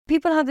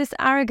people have this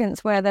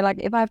arrogance where they're like,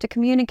 if I have to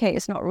communicate,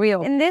 it's not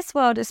real. In this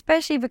world,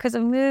 especially because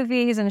of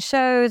movies and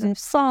shows and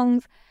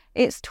songs,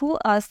 it's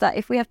taught us that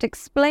if we have to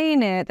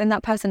explain it, then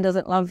that person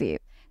doesn't love you.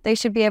 They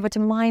should be able to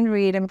mind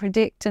read and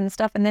predict and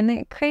stuff. And then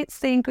it creates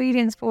the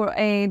ingredients for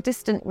a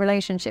distant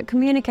relationship.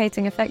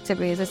 Communicating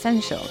effectively is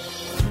essential.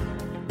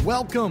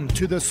 Welcome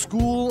to the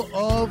School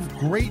of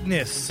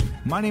Greatness.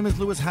 My name is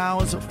Lewis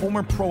Howes,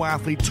 former pro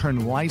athlete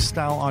turned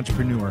lifestyle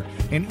entrepreneur.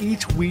 And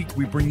each week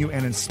we bring you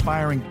an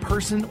inspiring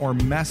person or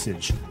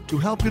message to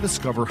help you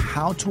discover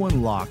how to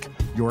unlock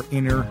your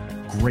inner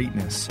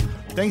greatness.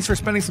 Thanks for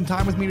spending some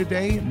time with me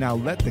today. Now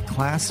let the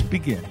class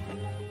begin.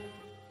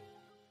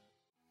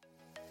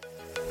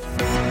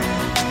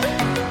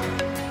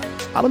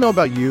 I don't know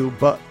about you,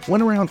 but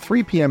when around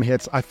 3 p.m.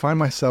 hits, I find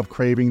myself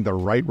craving the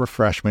right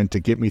refreshment to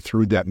get me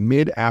through that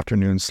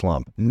mid-afternoon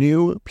slump.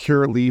 New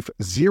Pure Leaf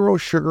Zero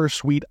Sugar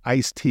Sweet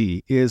Iced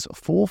Tea is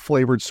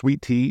full-flavored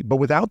sweet tea, but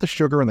without the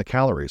sugar and the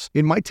calories.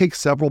 It might take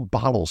several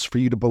bottles for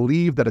you to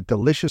believe that a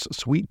delicious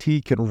sweet tea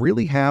can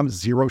really have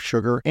zero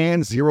sugar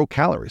and 0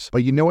 calories.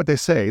 But you know what they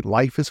say,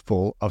 life is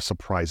full of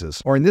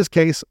surprises. Or in this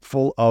case,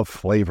 full of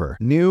flavor.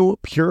 New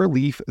Pure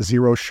Leaf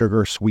Zero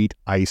Sugar Sweet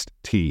Iced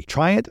Tea.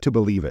 Try it to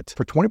believe it.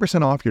 For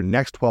 20% off your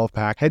next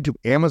 12-pack, head to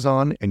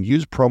Amazon and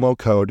use promo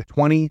code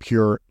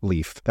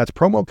 20PureLeaf. That's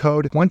promo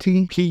code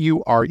 20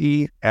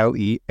 PURELEAF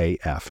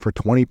for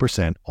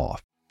 20%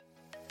 off.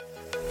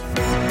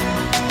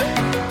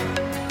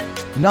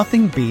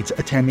 Nothing beats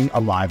attending a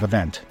live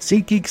event.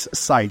 SeatGeek's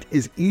site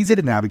is easy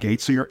to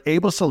navigate, so you're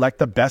able to select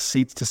the best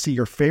seats to see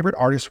your favorite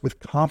artists with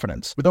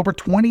confidence. With over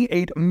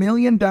 28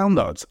 million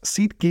downloads,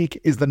 SeatGeek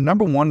is the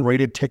 #1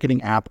 rated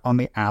ticketing app on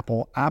the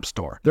Apple App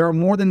Store. There are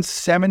more than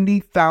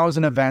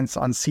 70,000 events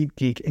on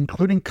SeatGeek,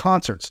 including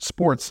concerts,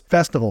 sports,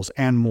 festivals,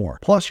 and more.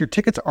 Plus, your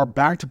tickets are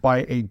backed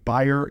by a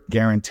buyer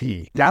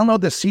guarantee. Download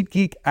the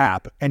SeatGeek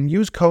app and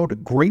use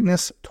code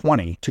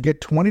GREATNESS20 to get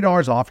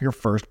 $20 off your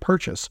first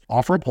purchase.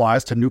 Offer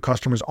applies to new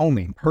customers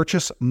only.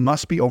 Purchase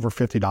must be over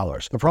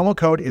 $50. The promo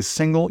code is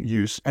single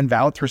use and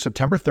valid through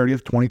September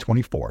 30th,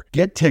 2024.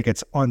 Get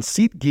tickets on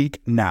SeatGeek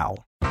now.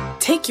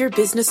 Take your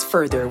business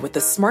further with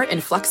the smart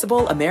and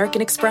flexible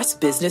American Express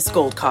Business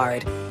Gold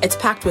Card. It's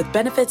packed with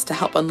benefits to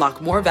help unlock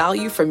more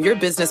value from your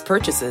business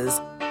purchases.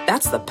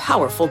 That's the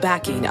powerful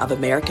backing of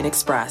American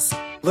Express.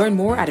 Learn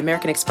more at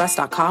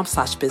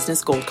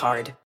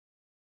americanexpress.com/businessgoldcard.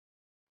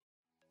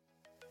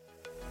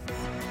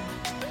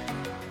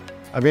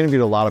 I've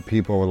interviewed a lot of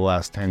people over the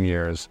last 10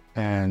 years,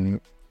 and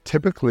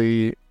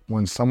typically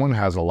when someone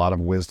has a lot of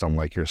wisdom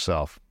like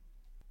yourself,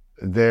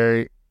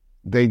 they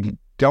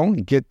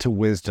don't get to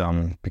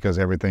wisdom because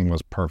everything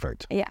was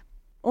perfect. Yeah.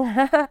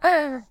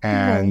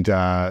 And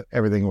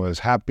everything was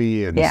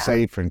happy and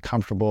safe and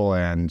comfortable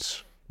and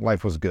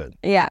life was good.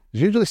 Yeah.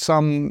 There's usually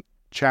some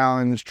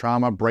challenge,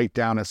 trauma,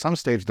 breakdown at some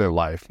stage of their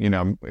life. You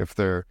know, if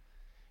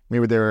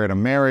maybe they were in a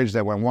marriage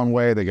that went one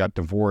way, they got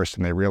divorced,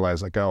 and they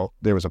realized, like, oh,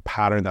 there was a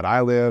pattern that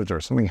I lived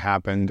or something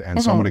happened,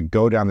 and so I'm going to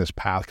go down this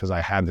path because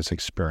I had this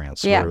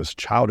experience. Whether it was a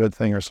childhood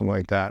thing or something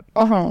like that.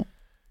 What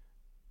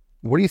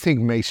do you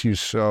think makes you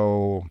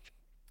so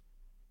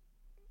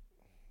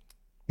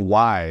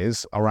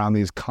wise around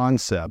these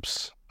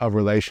concepts of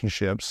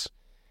relationships?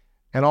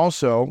 And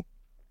also,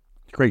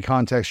 great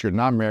context, you're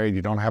not married,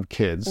 you don't have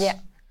kids. Yeah.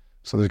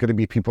 So there's going to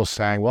be people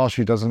saying, well,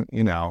 she doesn't,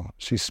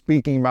 she's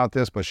speaking about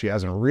this, but she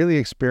hasn't really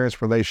experienced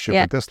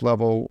relationship at this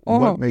level.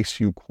 What makes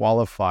you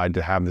qualified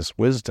to have this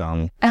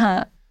wisdom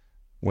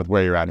with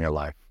where you're at in your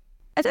life?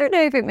 I don't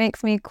know if it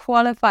makes me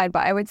qualified,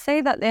 but I would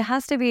say that there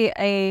has to be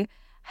a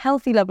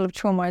healthy level of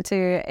trauma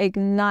to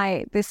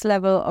ignite this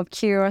level of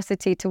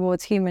curiosity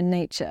towards human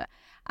nature.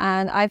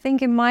 And I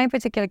think in my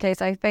particular case,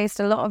 I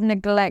faced a lot of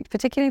neglect,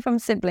 particularly from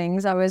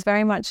siblings. I was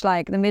very much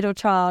like the middle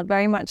child,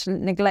 very much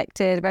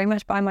neglected, very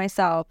much by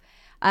myself.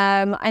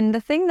 And the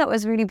thing that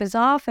was really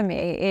bizarre for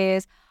me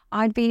is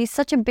I'd be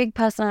such a big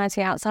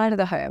personality outside of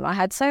the home. I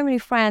had so many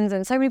friends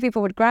and so many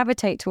people would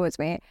gravitate towards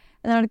me.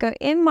 And I would go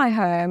in my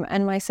home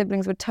and my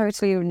siblings would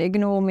totally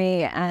ignore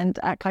me and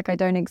act like I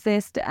don't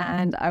exist.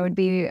 And I would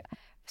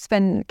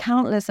spend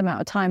countless amount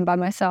of time by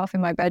myself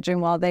in my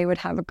bedroom while they would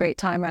have a great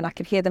time, and I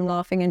could hear them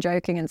laughing and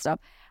joking and stuff.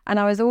 And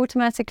I was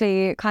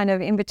automatically kind of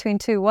in between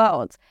two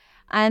worlds.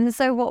 And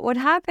so what would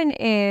happen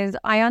is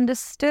I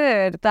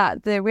understood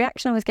that the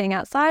reaction I was getting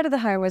outside of the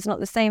home was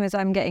not the same as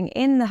I'm getting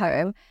in the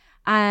home,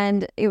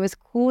 and it was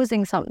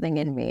causing something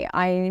in me.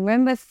 I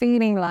remember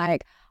feeling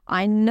like,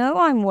 I know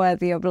I'm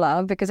worthy of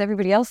love because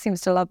everybody else seems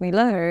to love me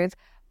loads,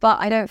 but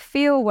I don't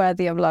feel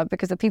worthy of love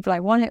because the people I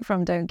want it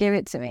from don't give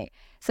it to me.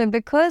 So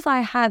because I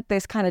had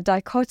this kind of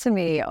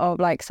dichotomy of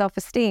like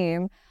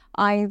self-esteem,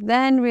 I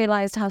then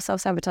realized how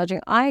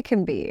self-sabotaging I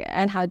can be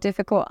and how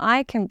difficult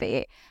I can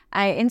be.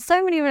 In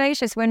so many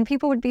relationships when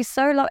people would be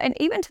so and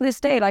even to this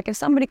day, like if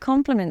somebody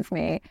compliments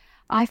me,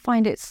 I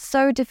find it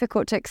so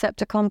difficult to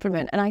accept a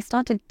compliment, and I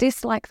start to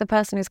dislike the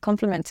person who's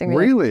complimenting me.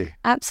 Really?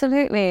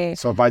 Absolutely.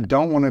 So if I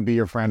don't want to be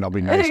your friend, I'll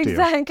be nice to you.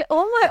 Exactly.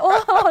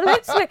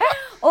 Literally,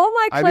 all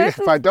my closest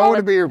if I don't want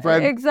to be your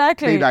friend,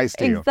 exactly, be nice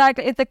to you.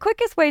 Exactly. It's the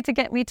quickest way to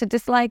get me to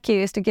dislike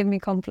you is to give me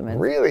compliments.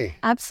 Really?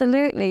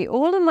 Absolutely.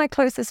 All of my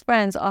closest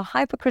friends are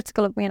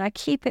hypercritical of me, and I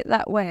keep it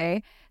that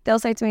way. They'll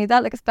say to me,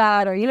 that looks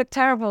bad, or you look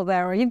terrible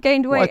there, or you've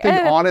gained weight. Well, I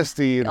think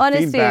honesty and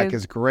feedback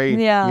is great.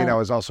 Yeah.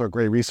 Is also a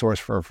great resource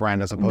for a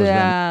friend as opposed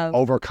to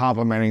over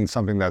complimenting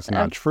something that's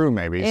not true,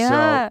 maybe.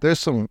 Yeah. So there's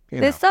some,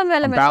 there's some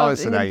element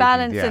balance of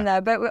balance in there,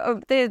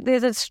 but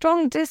there's a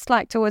strong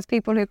dislike towards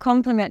people who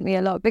compliment me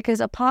a lot because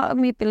a part of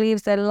me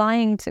believes they're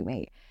lying to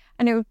me.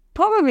 And it would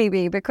probably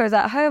be because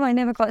at home I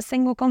never got a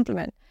single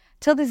compliment.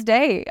 Till this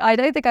day, I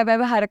don't think I've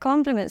ever had a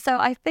compliment. So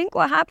I think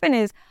what happened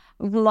is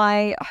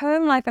my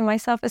home life and my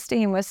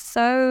self-esteem was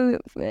so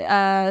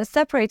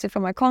separated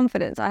from my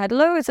confidence. I had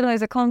loads and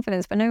loads of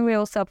confidence, but no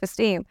real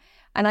self-esteem.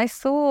 And I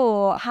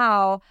saw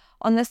how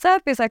on the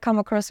surface I come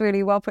across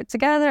really well put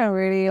together and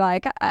really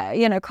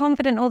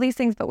confident, all these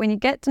things. But when you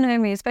get to know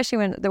me, especially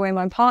when the way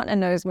my partner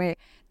knows me,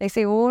 they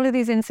see all of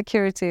these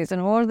insecurities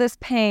and all of this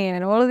pain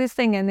and all of this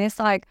thing. And it's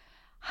like,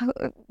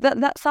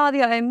 that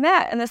Sadia I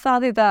met and the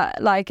Sadia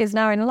that is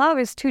now in love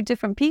is two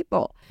different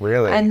people.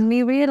 Really? And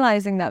me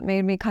realizing that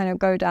made me kind of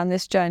go down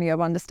this journey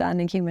of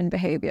understanding human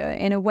behavior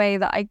in a way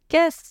that I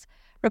guess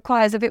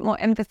requires a bit more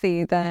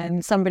empathy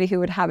than somebody who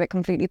would have it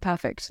completely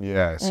perfect.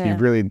 Yes, yeah.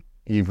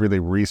 You've really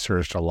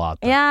researched a lot.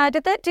 Yeah,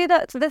 did that do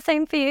that the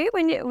same for you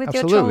with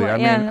Absolutely. your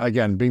trauma? I mean,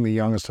 again, being the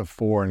youngest of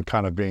four and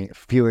kind of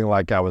feeling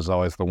like I was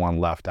always the one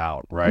left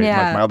out, right?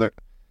 Yeah.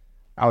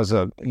 I was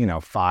a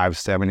 5,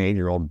 7,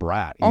 8-year-old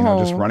brat,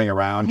 just running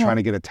around trying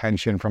to get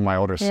attention from my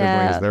older siblings.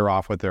 Yeah. They're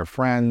off with their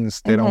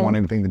friends. They don't want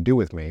anything to do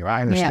with me. Right?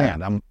 I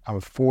understand. Yeah. I'm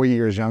 4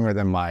 years younger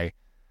than my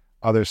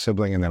other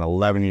sibling, and then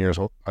 11 years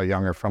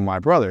younger from my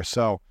brother.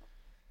 So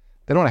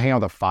they don't want to hang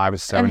out with a 5 or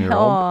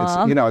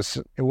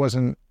 7-year-old. It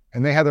wasn't,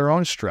 and they had their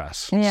own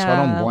stress. Yeah. So I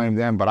don't blame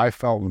them. But I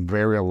felt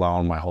very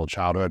alone my whole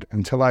childhood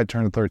until I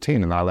turned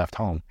 13, and I left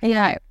home.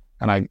 Yeah.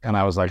 And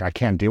I was like, I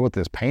can't deal with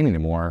this pain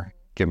anymore.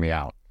 Get me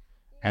out.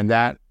 And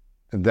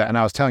and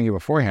I was telling you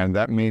beforehand,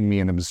 that made me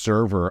an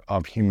observer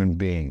of human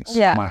beings.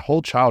 Yeah. My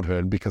whole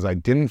childhood, because I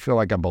didn't feel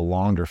like I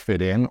belonged or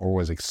fit in or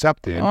was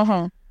accepted,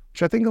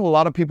 which I think a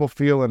lot of people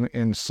feel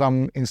in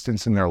some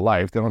instance in their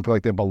life. They don't feel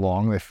like they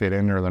belong, they fit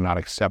in, or they're not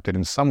accepted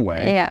in some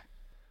way. Yeah.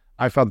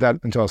 I felt that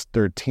until I was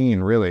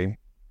 13, really.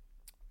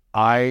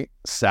 I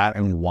sat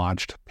and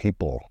watched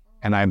people,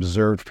 and I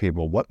observed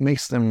people. What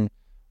makes them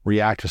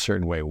react a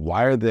certain way?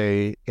 Why are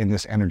they in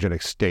this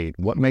energetic state?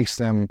 What makes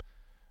them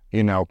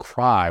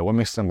cry? What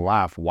makes them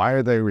laugh? Why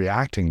are they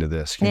reacting to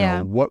this?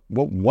 What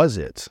was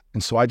it?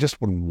 And so I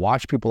just would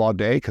watch people all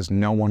day because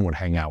no one would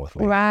hang out with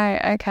me. Right,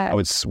 okay. I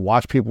would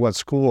watch people at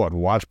school. I'd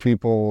watch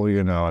people,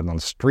 on the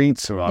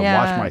streets. I'd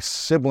watch my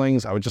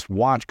siblings. I would just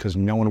watch because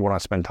no one would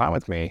want to spend time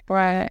with me.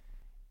 Right.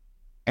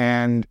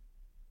 And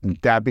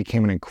that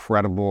became an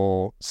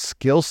incredible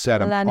skill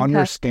set of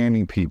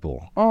understanding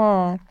people.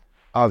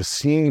 Of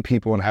seeing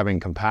people and having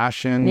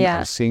compassion,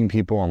 of seeing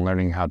people and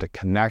learning how to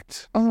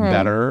connect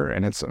better.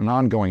 And it's an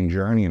ongoing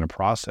journey and a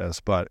process.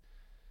 But,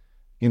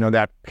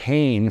 that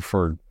pain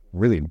for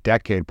really a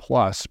decade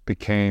plus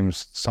became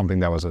something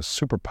that was a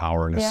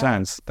superpower in a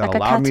sense that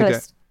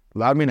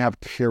allowed me to have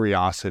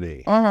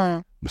curiosity.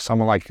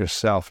 Someone like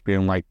yourself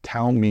being like,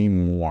 tell me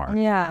more.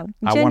 Yeah.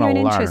 I want to learn.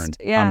 Interest.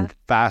 Yeah. I'm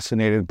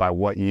fascinated by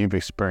what you've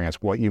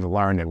experienced, what you've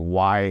learned, and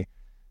why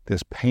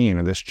this pain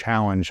or this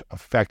challenge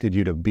affected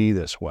you to be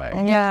this way.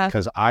 Yeah.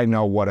 Because I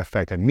know what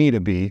affected me to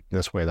be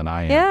this way that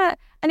I am. Yeah.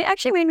 And it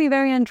actually made me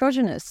very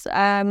androgynous.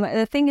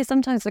 The thing is,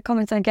 sometimes the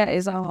comments I get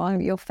is, oh,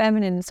 you're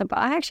feminine and stuff. But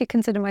I actually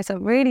consider myself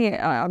really,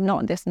 I'm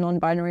not this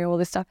non-binary, all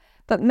this stuff.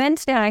 But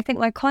mentally, I think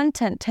my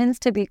content tends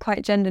to be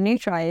quite gender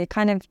neutral. I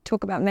kind of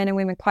talk about men and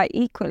women quite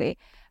equally.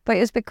 But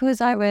it's because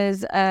I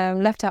was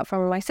left out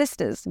from my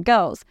sisters,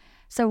 girls.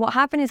 So what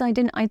happened is I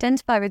didn't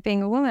identify with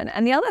being a woman.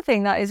 And the other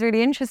thing that is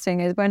really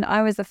interesting is when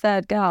I was the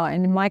third girl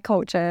in my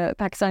culture,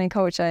 Pakistani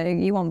culture,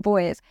 you want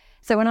boys.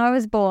 So when I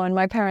was born,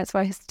 my parents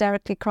were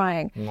hysterically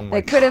crying.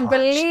 They couldn't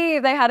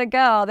believe they had a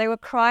girl. They were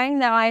crying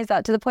their eyes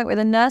out to the point where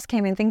the nurse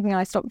came in thinking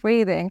I stopped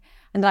breathing.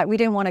 And we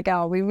didn't want a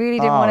girl. We really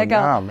didn't want a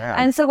girl. No, man.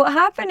 And so what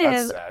happened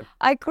That's is sad.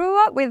 I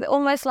grew up with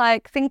almost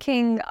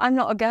thinking I'm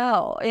not a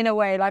girl in a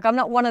way. I'm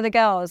not one of the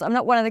girls. I'm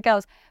not one of the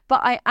girls.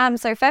 But I am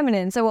so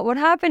feminine. So what would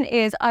happen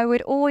is I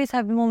would always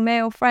have more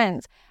male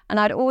friends. And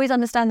I'd always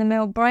understand the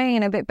male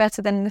brain a bit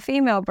better than the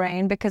female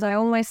brain because I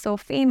always saw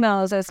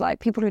females as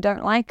people who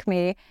don't like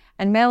me,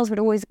 and males would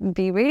always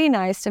be really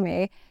nice to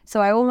me.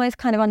 So I almost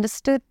kind of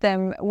understood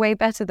them way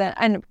better than,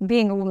 and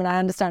being a woman, I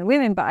understand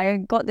women, but I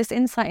got this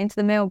insight into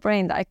the male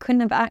brain that I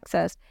couldn't have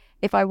accessed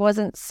if I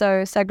wasn't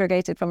so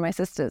segregated from my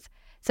sisters.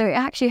 So it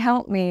actually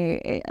helped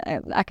me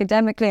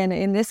academically and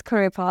in this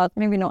career path,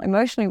 maybe not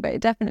emotionally, but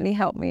it definitely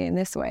helped me in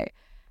this way.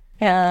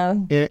 Yeah.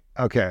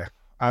 Okay.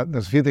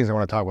 There's a few things I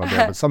want to talk about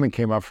there, but something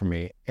came up for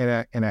me. In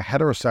a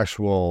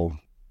heterosexual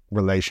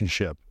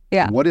relationship,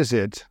 what is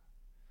it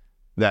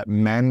that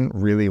men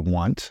really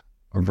want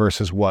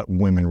versus what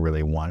women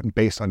really want,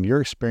 based on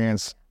your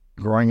experience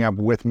growing up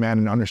with men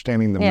and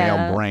understanding the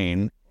male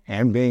brain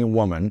and being a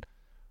woman?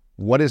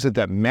 What is it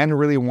that men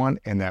really want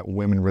and that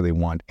women really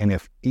want? And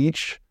if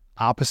each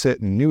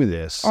opposite knew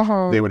this,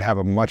 they would have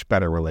a much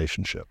better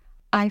relationship.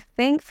 I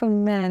think for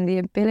men, the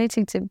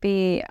ability to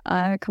be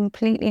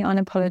completely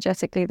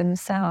unapologetically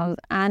themselves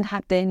and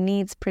have their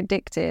needs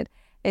predicted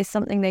is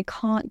something they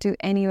can't do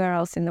anywhere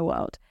else in the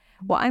world.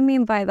 What I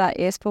mean by that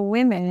is, for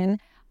women,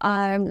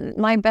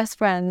 my best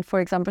friend,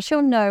 for example,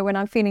 she'll know when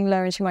I'm feeling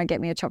low and she might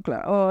get me a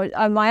chocolate. Or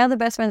my other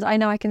best friends, I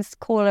know I can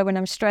call her when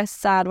I'm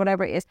stressed, sad,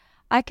 whatever it is.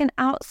 I can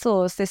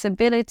outsource this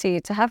ability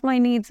to have my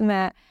needs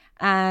met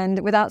and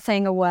without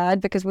saying a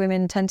word, because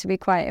women tend to be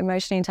quite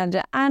emotionally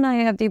intelligent, and I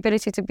have the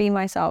ability to be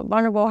myself,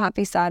 vulnerable,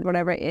 happy, sad,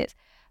 whatever it is.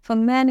 For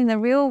men in the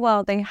real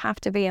world, they have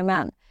to be a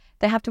man.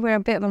 They have to wear a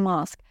bit of a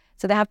mask.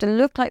 So they have to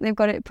look like they've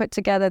got it put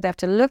together. They have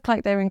to look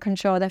like they're in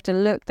control. They have to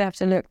look.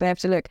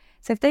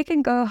 So if they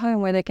can go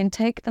home where they can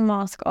take the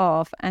mask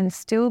off and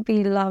still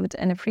be loved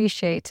and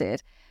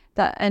appreciated,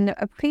 that an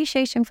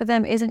appreciation for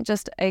them isn't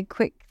just a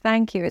quick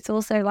thank you. It's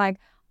also like,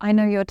 I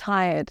know you're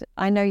tired.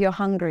 I know you're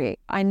hungry.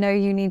 I know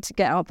you need to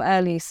get up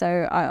early.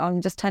 So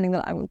I'm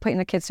putting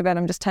the kids to bed.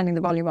 I'm just turning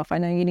the volume off. I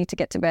know you need to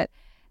get to bed.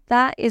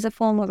 That is a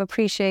form of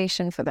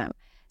appreciation for them.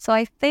 So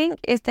I think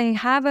if they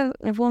have a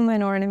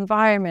woman or an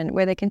environment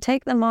where they can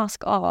take the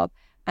mask off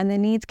and their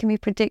needs can be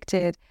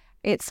predicted,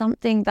 it's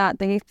something that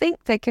they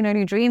think they can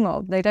only dream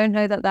of. They don't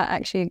know that that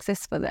actually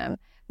exists for them.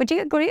 Would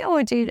you agree,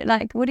 or do you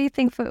what do you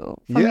think from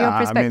your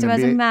perspective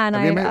as a man?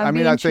 I'm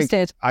interested.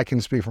 I think I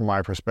can speak from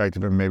my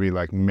perspective and maybe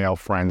like male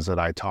friends that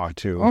I talk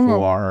to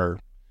who are,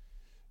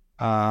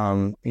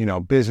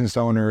 business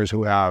owners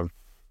who have,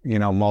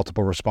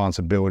 multiple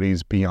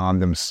responsibilities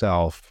beyond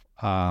themselves.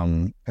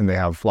 And they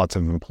have lots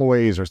of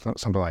employees or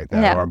something like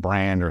that, or a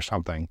brand or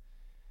something,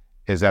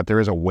 is that there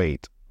is a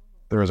weight.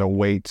 There is a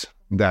weight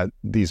that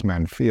these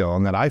men feel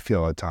and that I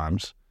feel at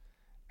times.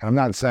 And I'm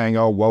not saying,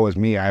 oh, woe is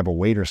me, I have a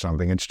weight or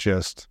something. It's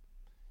just,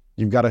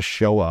 you've got to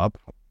show up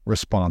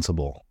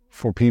responsible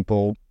for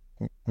people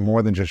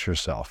more than just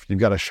yourself.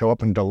 You've got to show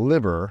up and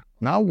deliver,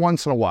 not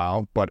once in a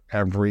while, but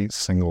every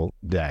single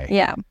day.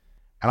 Yeah.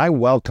 And I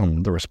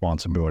welcome the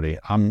responsibility.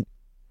 I'm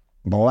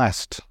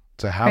blessed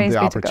to have the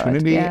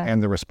opportunity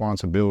and the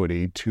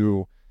responsibility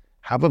to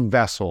have a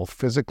vessel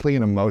physically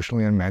and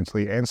emotionally and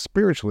mentally and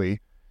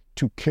spiritually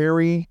to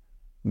carry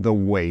the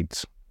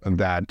weight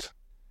that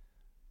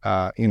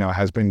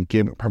has been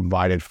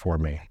provided for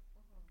me.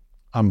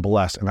 I'm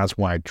blessed, and that's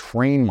why I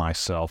train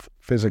myself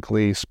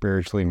physically,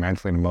 spiritually,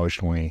 mentally, and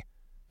emotionally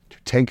to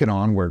take it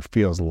on where it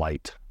feels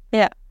light.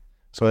 Yeah.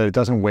 So that it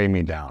doesn't weigh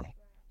me down.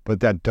 But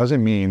that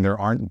doesn't mean there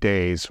aren't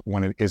days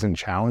when it isn't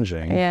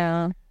challenging.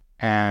 Yeah.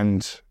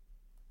 And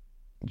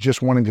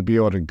just wanting to be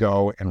able to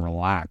go and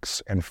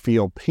relax and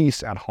feel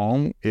peace at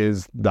home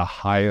is the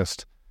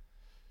highest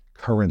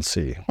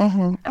currency.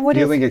 And what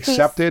feeling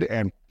accepted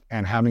and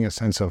having a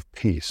sense of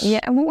peace. Yeah,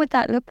 and what would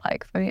that look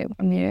like for you?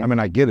 From you? I mean,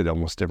 I get it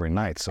almost every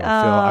night, so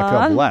I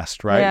feel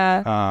blessed, right?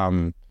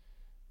 Yeah.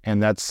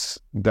 And that's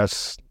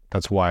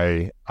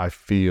why I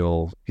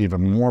feel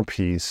even more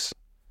peace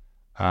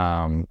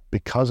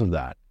because of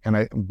that.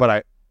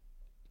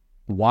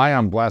 Why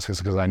I'm blessed is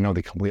because I know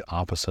the complete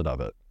opposite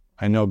of it.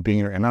 I know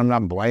and I'm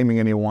not blaming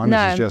anyone.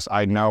 No. This is just,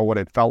 I know what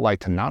it felt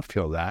like to not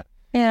feel that.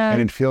 Yeah. And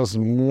it feels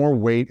more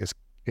weight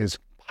is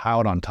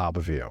piled on top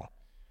of you.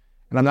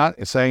 And I'm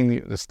not saying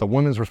it's the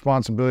woman's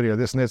responsibility or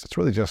this and this. It's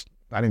really just,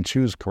 I didn't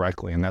choose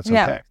correctly, and that's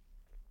okay.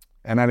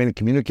 And I didn't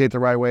communicate the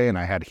right way, and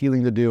I had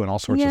healing to do and all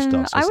sorts of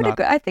stuff. So I would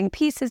agree. I think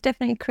peace is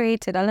definitely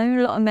created. I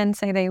know a lot of men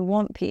say they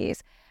want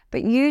peace,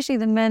 but usually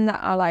the men that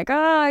are like,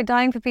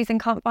 dying for peace and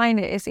can't find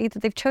it, it's either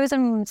they've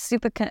chosen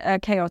super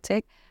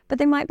chaotic, but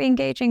they might be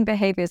engaging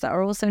behaviors that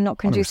are also not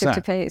conducive 100%.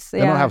 to peace. They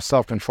don't have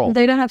self-control.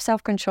 They don't have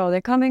self-control.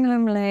 They're coming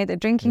home late, they're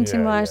drinking too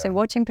much, they're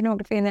watching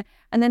pornography,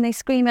 and then they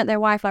scream at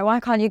their wife like, why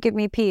can't you give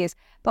me peace?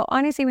 But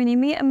honestly, when you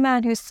meet a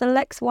man who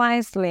selects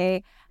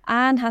wisely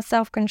and has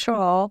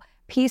self-control,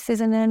 peace is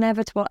an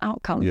inevitable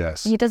outcome.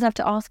 Yes. He doesn't have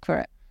to ask for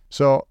it.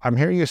 So I'm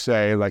hearing you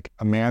say like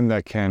a man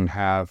that can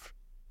have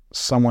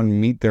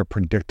someone meet their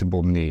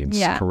predictable needs,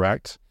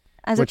 correct?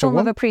 As a form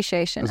of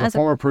appreciation. As a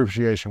form of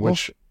appreciation,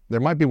 which there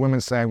might be women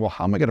saying, well,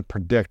 how am I going to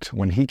predict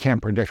when he can't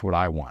predict what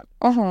I want?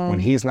 When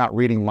he's not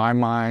reading my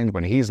mind,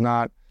 when he's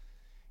not,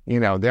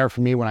 there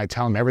for me when I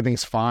tell him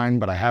everything's fine,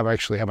 but I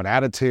actually have an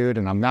attitude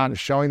and I'm not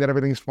showing that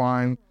everything's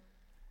fine.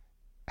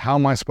 How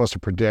am I supposed to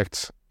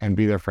predict and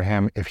be there for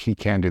him if he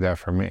can't do that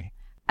for me?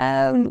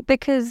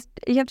 Because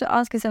you have to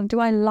ask yourself, do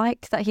I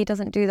like that he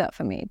doesn't do that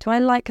for me? Do I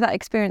like that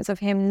experience of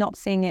him not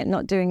seeing it,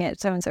 not doing it,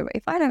 so and so? But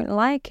if I don't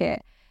like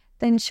it,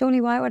 then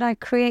surely why would I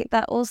create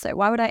that also?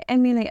 Why would I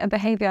emulate a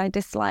behavior I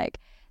dislike?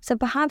 So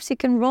perhaps you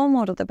can role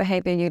model the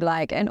behavior you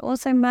like and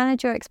also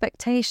manage your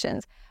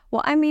expectations.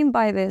 What I mean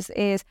by this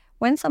is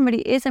when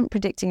somebody isn't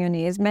predicting your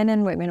needs, men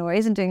and women, or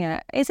isn't doing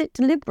it, is it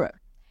deliberate?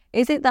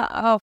 Is it that,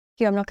 I'm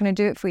not going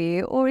to do it for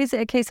you? Or is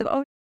it a case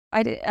of,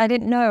 I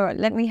didn't know,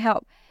 let me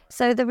help?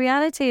 So the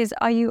reality is,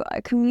 are you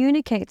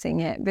communicating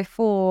it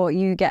before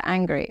you get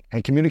angry?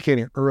 And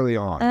communicating early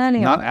on.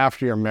 Not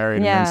after you're married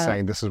and then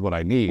saying, this is what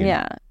I need.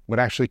 Yeah. But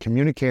actually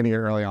communicating it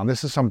early on.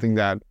 This is something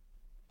that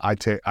I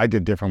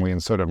did differently,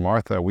 and so did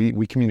Martha.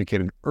 We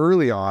communicated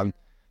early on,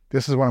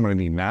 this is what I'm going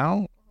to need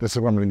now. This is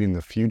what I'm going to need in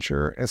the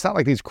future. And it's not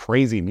like these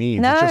crazy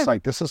needs. No. It's just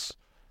like, this is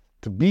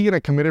to be in a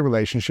committed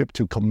relationship,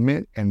 to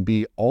commit and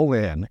be all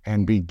in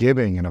and be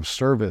giving and of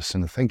service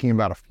and thinking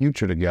about a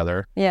future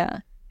together.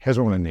 Yeah. Here's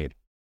what I'm going to need.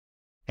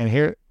 And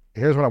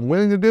here's what I'm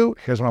willing to do.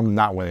 Here's what I'm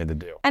not willing to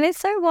do. And it's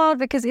so wild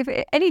because if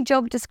any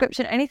job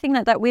description, anything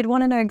like that, we'd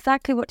want to know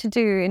exactly what to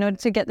do in order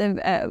to get them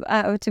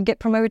to get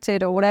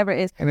promoted or whatever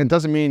it is. And it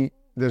doesn't mean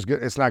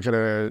it's not going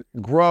to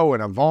grow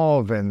and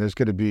evolve, and there's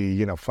going to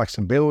be,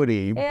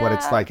 flexibility, but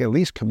it's like, at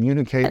least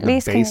communicate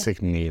the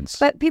basic needs.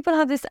 But people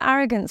have this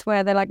arrogance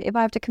where they're like, if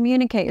I have to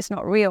communicate, it's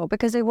not real,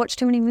 because they watch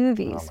too many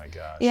movies. Oh my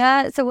gosh.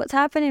 Yeah. So what's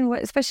happening,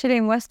 especially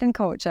in Western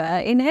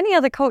culture, in any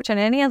other culture, in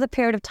any other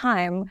period of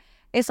time,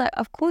 it's like,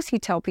 of course you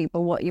tell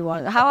people what you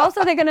want. How else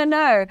are they going to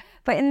know?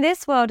 But in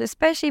this world,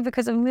 especially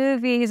because of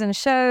movies and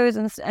shows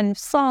and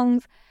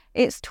songs,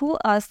 it's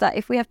taught us that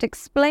if we have to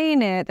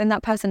explain it, then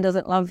that person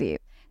doesn't love you.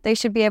 They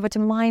should be able to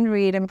mind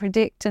read and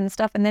predict and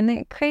stuff. And then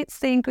it creates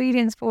the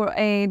ingredients for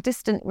a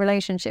distant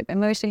relationship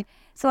emotionally.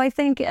 So I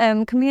think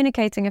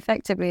communicating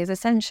effectively is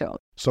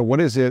essential. So what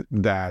is it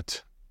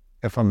that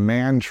if a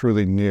man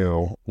truly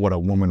knew what a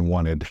woman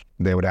wanted,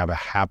 they would have a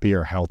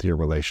happier, healthier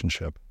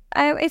relationship?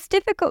 It's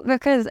difficult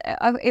because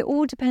it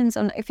all depends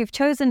on if you've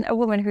chosen a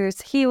woman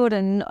who's healed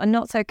and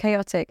not so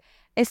chaotic.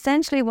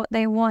 Essentially what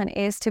they want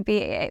is to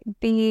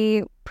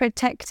be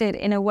protected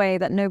in a way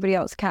that nobody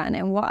else can.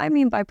 And what I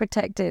mean by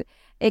protected,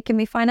 it can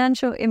be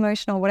financial,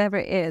 emotional, whatever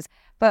it is.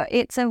 But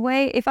it's a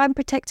way, if I'm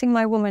protecting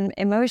my woman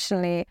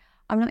emotionally,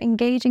 I'm not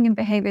engaging in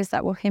behaviors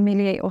that will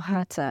humiliate or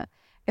hurt her.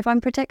 If I'm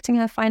protecting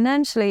her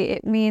financially,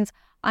 it means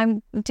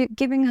I'm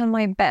giving her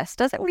my best.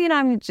 Doesn't mean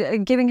I'm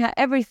giving her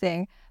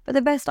everything, but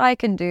the best I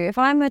can do. If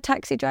I'm a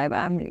taxi driver,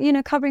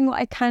 I'm covering what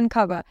I can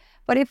cover.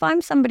 But if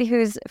I'm somebody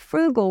who's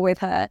frugal with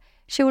her,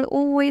 she will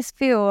always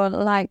feel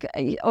like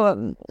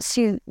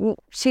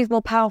she's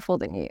more powerful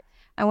than you.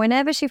 And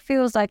whenever she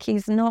feels like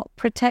he's not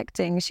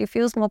protecting, she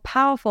feels more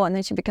powerful, and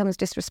then she becomes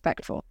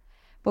disrespectful.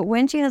 But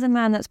when she has a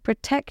man that's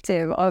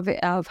protective of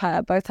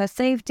her, both her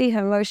safety,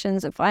 her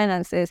emotions, and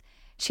finances,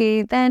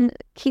 she then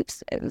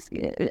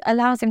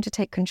allows him to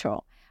take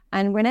control.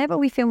 And whenever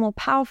we feel more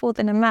powerful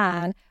than a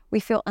man, we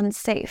feel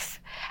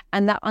unsafe.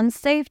 And that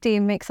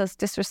unsafety makes us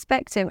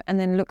disrespect him and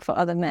then look for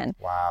other men.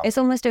 Wow. It's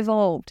almost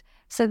evolved.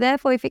 So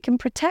therefore, if it can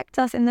protect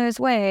us in those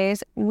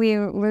ways, we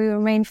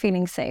remain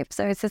feeling safe.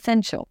 So it's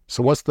essential.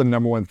 So what's the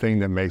number one thing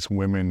that makes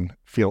women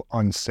feel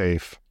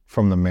unsafe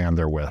from the man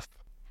they're with?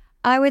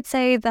 I would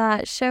say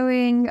that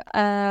showing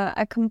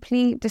a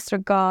complete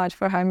disregard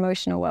for her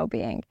emotional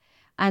well-being.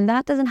 And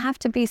that doesn't have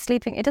to be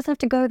sleeping. It doesn't have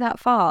to go that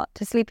far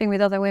to sleeping with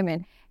other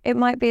women. It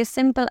might be as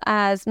simple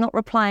as not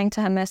replying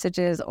to her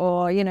messages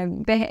or,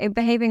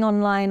 behaving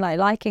online, like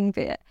liking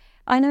it.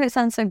 I know it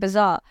sounds so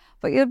bizarre,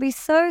 but you'll be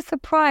so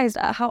surprised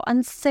at how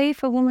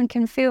unsafe a woman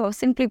can feel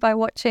simply by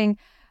watching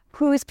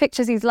whose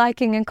pictures he's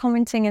liking and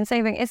commenting and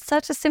saving. It's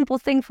such a simple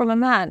thing from a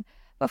man.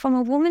 But from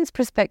a woman's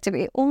perspective,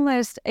 it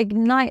almost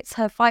ignites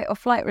her fight or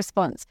flight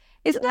response.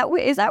 Is that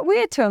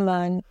weird to a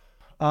man?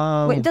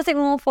 Does it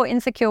more for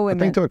insecure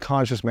women? I think to a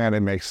conscious man, it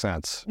makes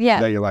sense. Yeah.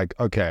 That you're like,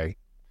 okay,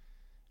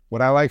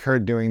 would I like her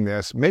doing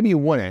this? Maybe you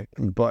wouldn't,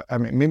 but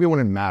maybe it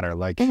wouldn't matter.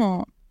 Like,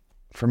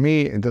 for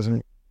me, it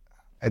doesn't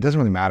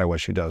really matter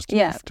what she does. To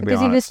be honest.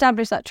 Because you've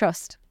established that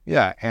trust.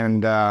 Yeah,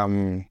 and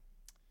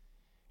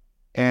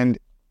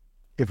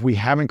if we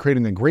haven't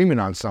created an agreement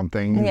on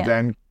something,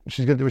 then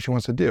she's gonna do what she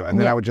wants to do, and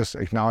then I would just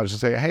acknowledge and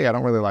say, hey, I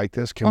don't really like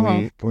this.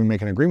 Can we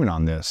make an agreement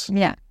on this?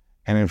 Yeah.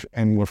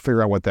 And we'll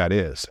figure out what that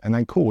is, and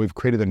then cool, we've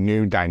created a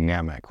new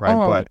dynamic, right?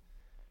 But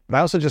I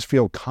also just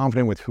feel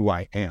confident with who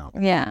I am.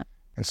 Yeah.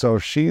 And so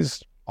if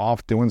she's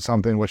off doing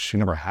something, which she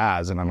never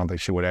has, and I don't think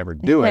she would ever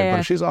do it, but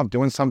if she's off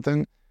doing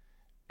something,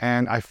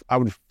 and I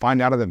would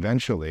find out it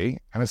eventually,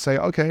 and I'd say,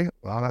 okay,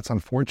 well, that's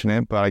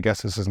unfortunate, but I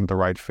guess this isn't the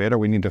right fit, or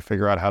we need to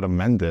figure out how to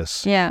mend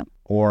this. Yeah.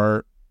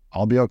 Or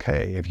I'll be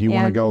okay. If you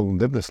want to go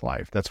live this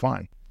life, that's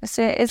fine.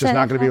 So it's just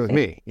not going to be with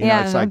me. You know,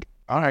 it's like,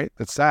 all right,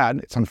 it's sad,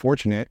 it's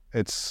unfortunate,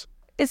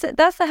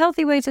 that's a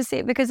healthy way to see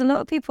it, because a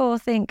lot of people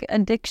think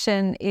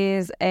addiction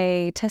is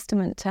a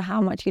testament to how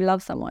much you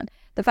love someone.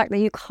 The fact that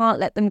you can't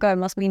let them go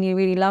must mean you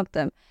really love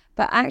them.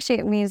 But actually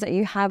it means that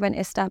you haven't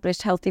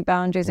established healthy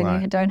boundaries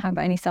and you don't have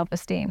any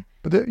self-esteem.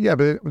 But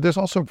there's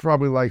also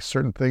probably like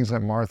certain things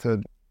that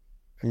Martha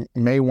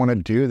may want to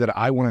do that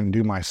I want to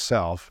do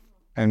myself.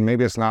 And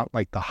maybe it's not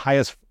like the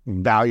highest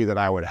value that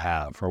I would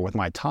have, or with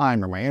my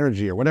time or my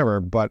energy or whatever,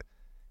 but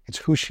it's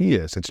who she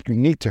is. It's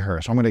unique to her.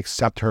 So I'm going to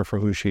accept her for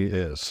who she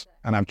is.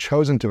 And I've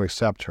chosen to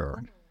accept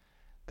her.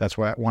 That's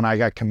why when I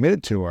got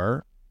committed to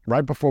her,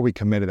 right before we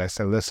committed, I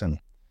said, listen,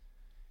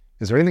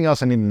 is there anything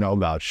else I need to know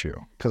about you?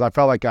 Because I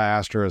felt like I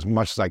asked her as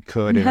much as I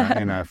could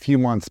in a few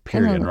months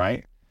period,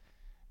 right?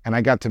 And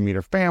I got to meet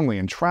her family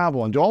and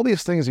travel and do all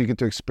these things you get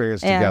to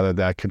experience together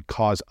that could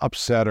cause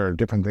upset or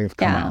different things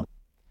come out.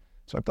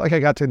 So I feel like I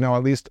got to know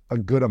at least a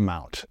good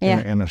amount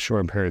in a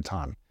short period of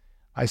time.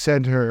 I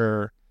said to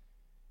her,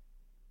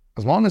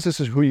 as long as this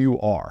is who you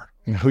are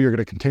and who you're going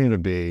to continue to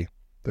be,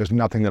 there's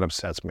nothing that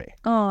upsets me.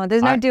 Oh,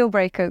 there's no deal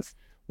breakers.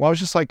 Well, I was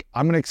just like,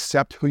 I'm going to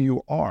accept who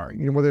you are.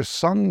 You know, where there's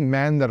some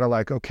men that are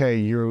like, okay,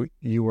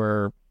 you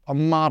were a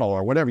model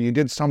or whatever. You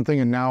did something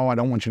and now I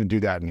don't want you to do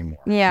that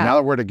anymore. Yeah. Now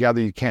that we're together,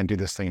 you can't do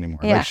this thing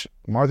anymore. Yeah. Like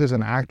Martha's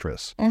an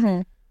actress.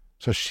 Mm-hmm.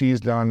 So she's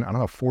done, I don't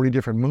know, 40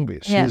 different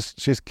movies. Yeah.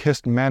 She's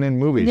kissed men in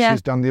movies. Yeah.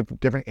 She's done the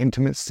different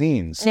intimate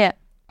scenes. Yeah.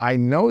 I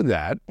know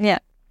that. Yeah.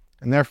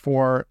 And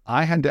therefore,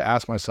 I had to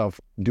ask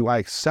myself, do I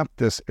accept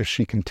this if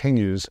she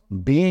continues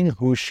being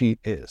who she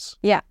is?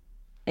 Yeah,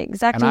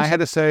 exactly. And I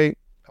had to say,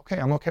 okay,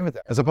 I'm okay with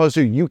that. As opposed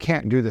to, you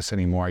can't do this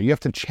anymore. You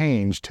have to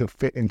change to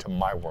fit into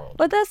my world.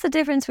 But that's the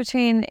difference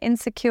between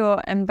insecure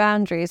and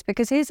boundaries.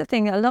 Because here's the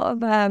thing, a lot of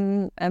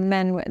men,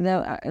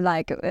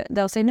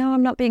 they'll say, no,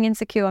 I'm not being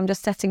insecure, I'm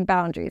just setting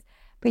boundaries.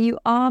 But you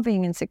are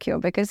being insecure,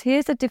 because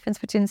here's the difference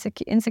between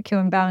insecure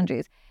and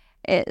boundaries.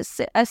 It's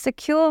a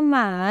secure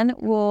man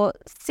will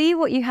see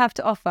what you have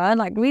to offer,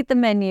 like read the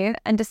menu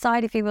and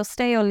decide if he will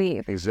stay or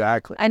leave.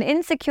 Exactly. An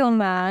insecure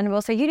man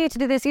will say, you need to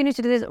do this, you need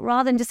to do this,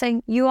 rather than just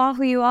saying, you are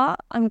who you are,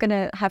 I'm going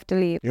to have to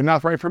leave. You're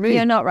not right for me.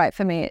 You're not right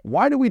for me.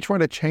 Why do we try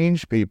to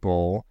change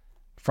people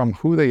from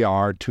who they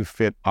are to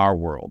fit our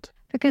world?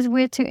 Because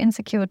we're too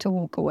insecure to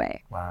walk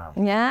away. Wow.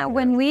 Yeah.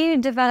 When we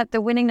develop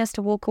the willingness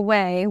to walk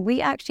away, we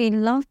actually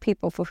love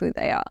people for who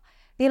they are.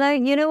 You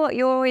know what?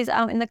 You're always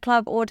out in the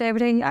club all day, every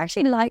day. You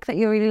actually like that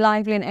you're really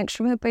lively and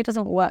extrovert, but it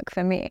doesn't work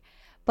for me.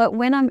 But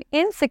when I'm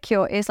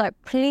insecure, it's like,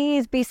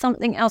 please be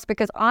something else,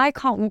 because I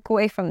can't walk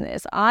away from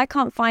this. I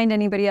can't find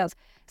anybody else.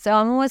 So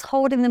I'm always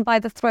holding them by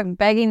the throat,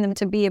 begging them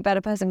to be a better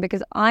person,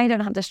 because I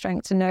don't have the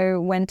strength to know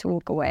when to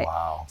walk away.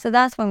 Wow. So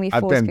that's when we force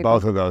people. I've been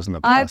both of those in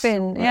the past. I've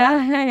been,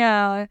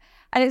 yeah.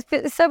 And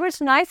it's so much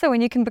nicer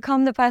when you can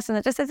become the person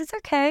that just says, it's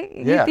okay,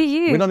 you be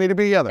you. We don't need to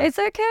be together. It's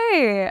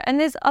okay.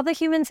 And there's other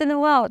humans in the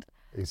world.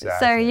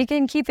 Exactly. So you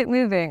can keep it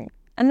moving.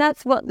 And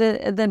that's what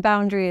the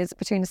boundary is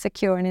between a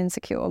secure and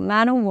insecure,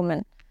 man or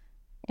woman.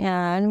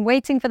 Yeah, and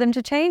waiting for them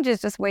to change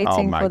is just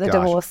waiting for the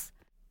divorce.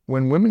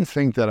 When women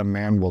think that a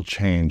man will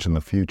change in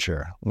the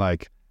future,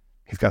 like,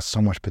 he's got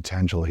so much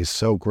potential, he's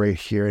so great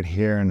here and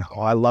here, and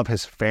I love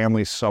his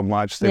family so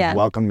much, they've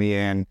welcomed me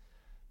in.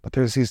 But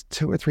there's these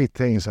 2 or 3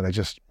 things that I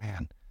just,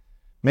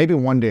 maybe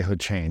one day he'll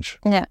change.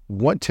 Yeah.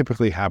 What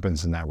typically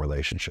happens in that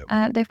relationship?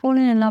 They've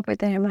fallen in love with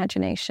their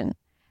imagination.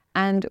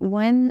 And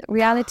when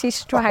reality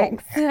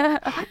strikes,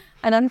 and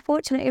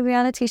unfortunately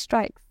reality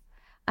strikes,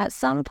 at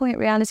some point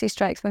reality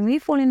strikes, when we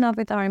fall in love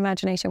with our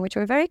imagination, which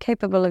we're very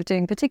capable of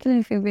doing, particularly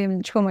if we've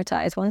been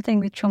traumatized. One thing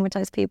with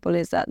traumatized people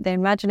is that their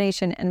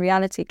imagination and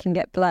reality can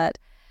get blurred.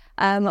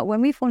 When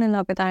we fall in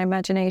love with our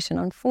imagination,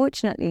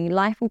 unfortunately,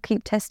 life will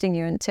keep testing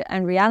you,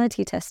 and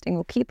reality testing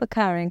will keep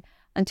occurring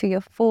until you're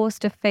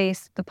forced to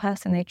face the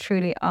person they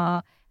truly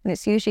are. And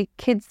it's usually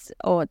kids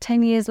or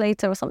 10 years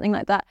later or something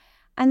like that.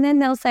 And then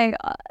they'll say,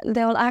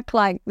 they'll act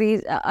like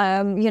these,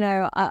 I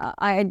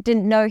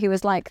didn't know he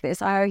was like this.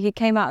 He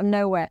came out of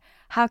nowhere.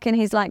 How can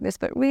he's like this?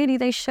 But really,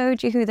 they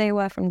showed you who they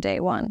were from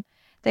day one.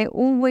 They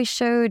always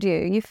showed you.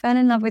 You fell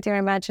in love with your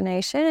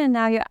imagination, and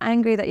now you're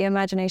angry that your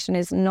imagination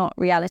is not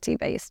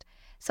reality-based.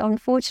 So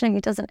unfortunately,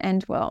 it doesn't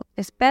end well.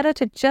 It's better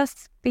to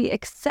just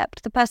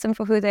accept the person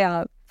for who they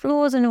are,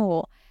 flaws and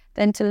all,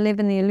 than to live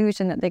in the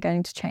illusion that they're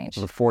going to change.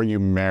 Before you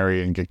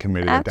marry and get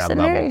committed at that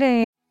level.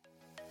 Absolutely.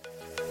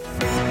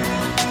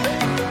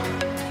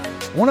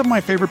 One of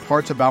my favorite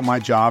parts about my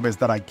job is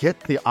that I get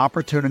the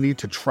opportunity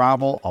to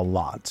travel a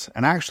lot.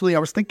 And actually, I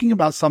was thinking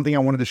about something I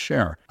wanted to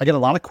share. I get a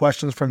lot of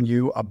questions from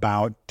you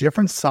about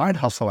different side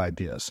hustle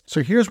ideas.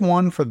 So here's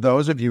one for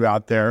those of you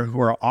out there who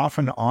are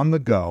often on the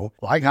go,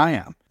 like I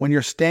am. When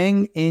you're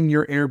staying in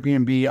your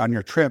Airbnb on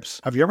your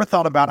trips, have you ever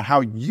thought about how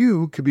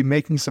you could be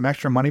making some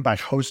extra money by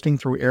hosting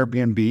through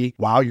Airbnb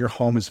while your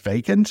home is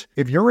vacant?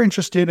 If you're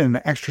interested in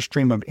an extra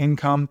stream of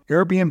income,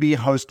 Airbnb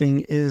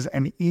hosting is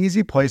an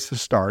easy place to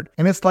start,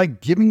 and it's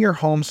like giving your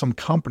home some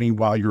company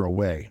while you're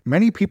away.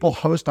 Many people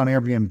host on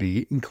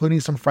Airbnb, including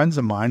some friends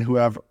of mine who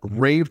have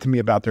raved to me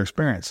about their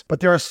experience.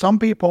 But there are some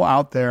people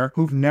out there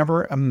who've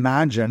never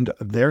imagined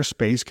their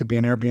space could be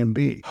an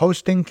Airbnb.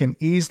 Hosting can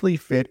easily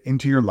fit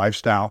into your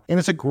lifestyle, and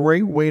it's a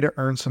great way to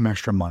earn some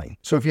extra money.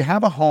 So if you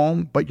have a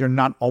home, but you're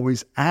not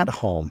always at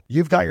home,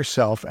 you've got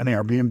yourself an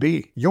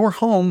Airbnb. Your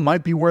home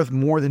might be worth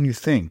more than you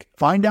think.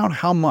 Find out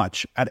how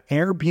much at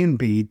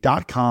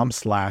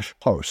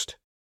airbnb.com/host.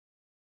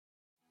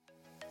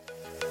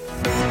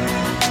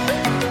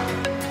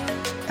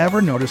 Ever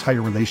notice how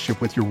your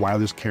relationship with your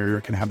wireless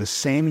carrier can have the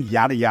same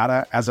yada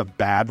yada as a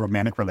bad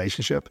romantic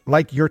relationship?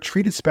 Like you're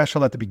treated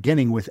special at the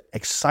beginning with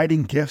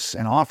exciting gifts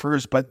and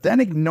offers, but then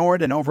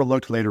ignored and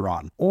overlooked later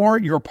on. Or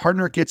your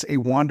partner gets a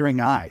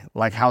wandering eye,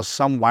 like how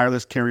some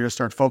wireless carriers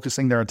start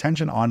focusing their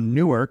attention on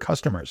newer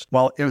customers.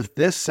 Well, if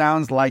this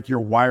sounds like your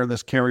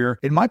wireless carrier,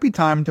 it might be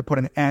time to put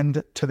an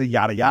end to the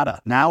yada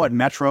yada. Now at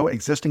Metro,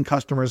 existing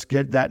customers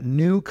get that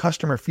new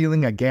customer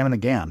feeling again and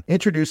again.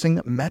 Introducing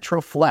Metro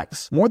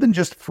Flex. More than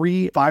just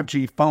free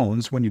 5G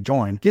phones when you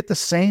join, get the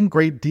same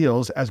great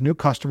deals as new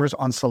customers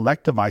on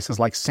select devices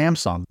like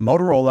Samsung,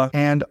 Motorola,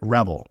 and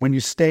Rebel when you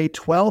stay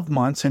 12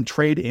 months and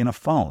trade in a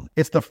phone.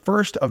 It's the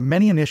first of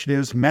many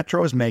initiatives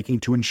Metro is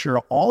making to ensure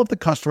all of the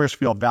customers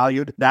feel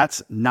valued.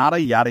 That's not a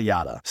yada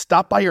yada.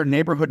 Stop by your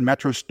neighborhood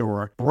Metro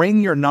store,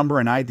 bring your number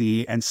and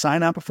ID, and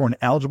sign up for an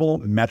eligible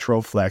Metro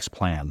Flex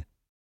plan.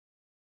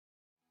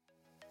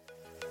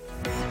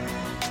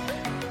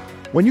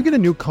 When you get a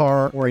new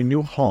car or a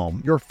new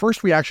home, your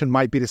first reaction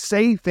might be to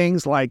say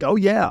things like, oh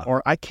yeah,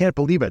 or I can't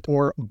believe it,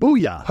 or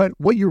booyah. But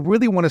what you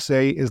really want to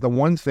say is the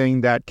one thing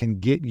that can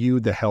get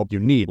you the help you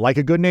need. Like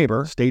a good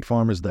neighbor, State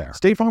Farm is there.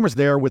 State Farm is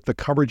there with the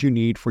coverage you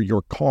need for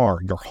your car,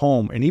 your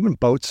home, and even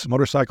boats,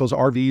 motorcycles,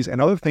 RVs, and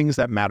other things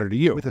that matter to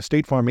you. With a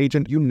State Farm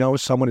agent, you know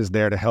someone is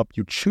there to help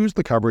you choose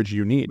the coverage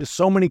you need. With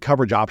so many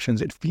coverage options,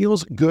 it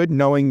feels good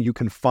knowing you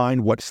can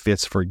find what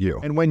fits for you.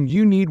 And when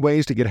you need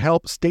ways to get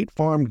help, State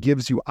Farm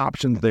gives you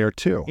options there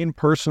too. In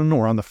person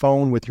or on the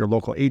phone with your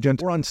local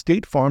agent or on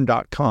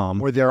statefarm.com,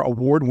 where their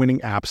award-winning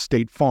app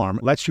State Farm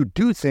lets you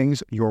do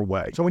things your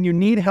way. So when you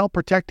need help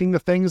protecting the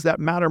things that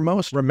matter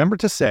most, remember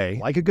to say,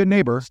 like a good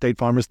neighbor, State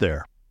Farm is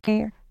there.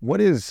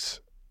 What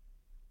is,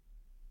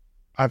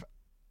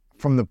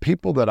 from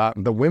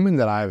the women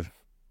that I've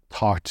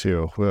talked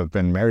to who have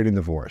been married and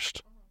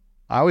divorced,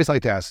 I always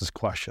like to ask this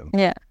question.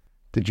 Yeah.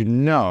 Did you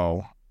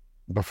know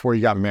before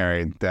you got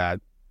married that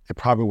it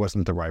probably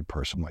wasn't the right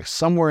person? Like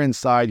somewhere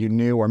inside you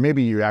knew, or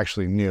maybe you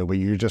actually knew, but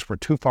you just were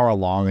too far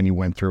along and you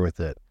went through with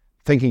it,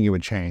 thinking you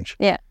would change.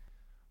 Yeah.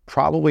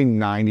 Probably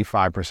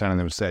 95% of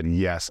them said,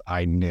 yes,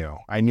 I knew.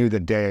 I knew the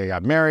day I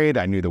got married.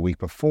 I knew the week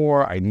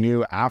before. I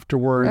knew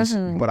afterwards,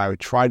 but I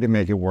tried to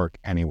make it work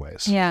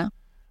anyways. Yeah.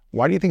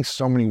 Why do you think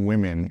so many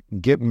women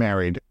get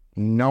married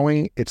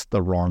knowing it's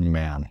the wrong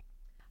man?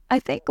 I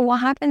think what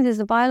happens is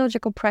the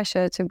biological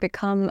pressure to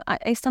become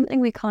is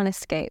something we can't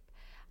escape.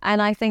 And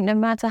I think no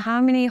matter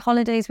how many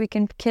holidays we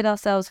can kid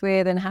ourselves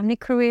with and how many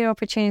career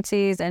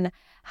opportunities and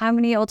how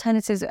many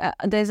alternatives,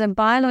 there's a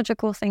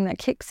biological thing that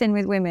kicks in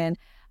with women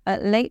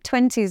at late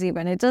 20s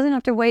even. It doesn't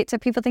have to wait till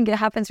people think it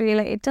happens really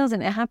late. It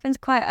doesn't. It happens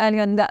quite early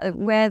on, that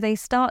where they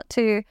start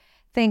to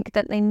think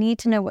that they need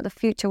to know what the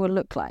future will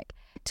look like.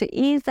 To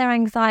ease their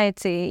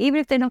anxiety,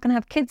 even if they're not going to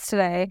have kids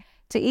today,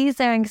 to ease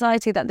their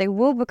anxiety that they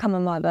will become a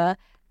mother,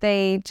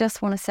 they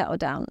just want to settle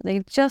down. They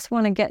just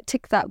want to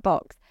tick that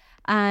box.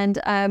 And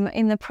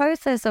in the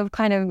process of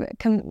kind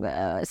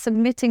of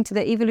submitting to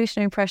the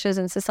evolutionary pressures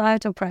and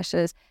societal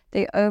pressures,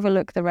 they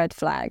overlook the red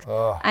flags.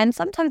 And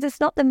sometimes it's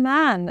not the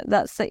man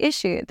that's the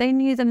issue. They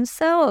knew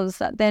themselves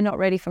that they're not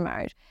ready for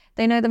marriage.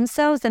 They know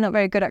themselves they're not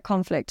very good at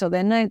conflict, or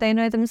they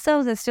know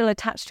themselves they're still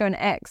attached to an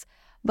ex.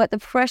 But the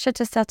pressure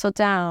to settle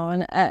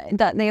down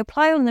that they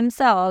apply on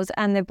themselves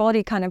and their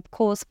body kind of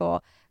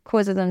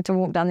causes them to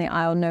walk down the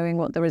aisle knowing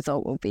what the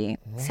result will be.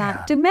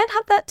 Sad. Do men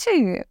have that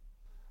too?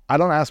 I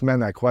don't ask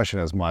men that question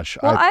as much.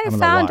 What I've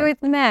found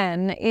with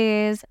men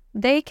is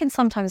they can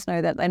sometimes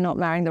know that they're not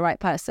marrying the right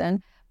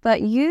person,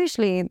 but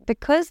usually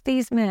because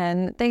these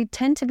men, they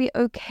tend to be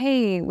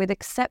okay with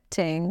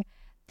accepting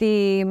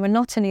the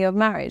monotony of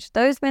marriage.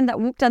 Those men that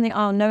walk down the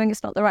aisle knowing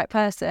it's not the right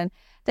person,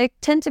 they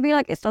tend to be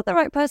like, it's not the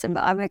right person,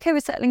 but I'm okay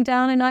with settling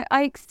down and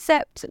I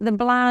accept the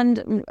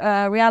bland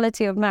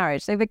reality of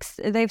marriage.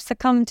 They've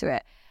succumbed to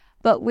it.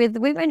 But with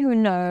women who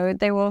know,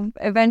 they will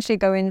eventually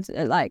go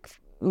into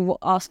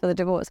ask for the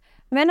divorce.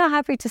 Men are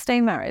happy to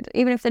stay married,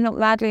 even if they're not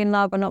madly in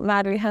love or not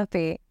madly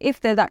happy, if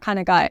they're that kind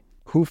of guy.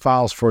 Who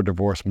files for a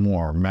divorce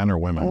more, men or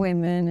women?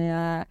 Women,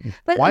 yeah.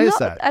 But why is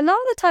that? A lot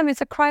of the time it's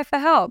a cry for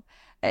help.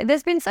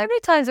 There's been so many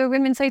times where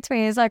women say to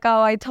me, it's like,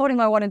 oh, I told him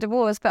I want a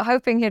divorce, but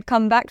hoping he'd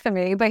come back for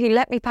me, but he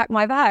let me pack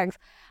my bags.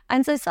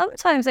 And so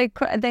sometimes they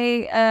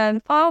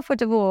file for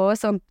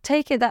divorce or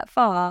take it that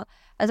far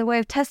as a way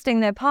of testing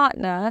their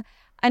partner.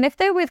 And if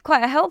they're with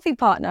quite a healthy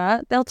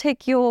partner, they'll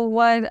take your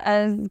word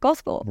as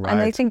gospel,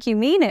 and they think you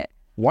mean it.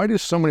 Why do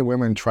so many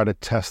women try to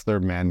test their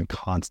men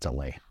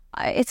constantly?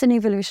 It's an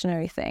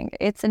evolutionary thing.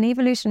 It's an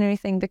evolutionary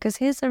thing because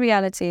here's the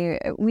reality.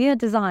 We are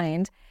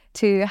designed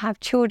to have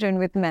children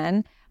with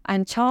men,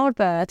 and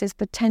childbirth is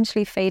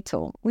potentially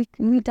fatal. We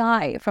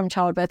die from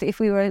childbirth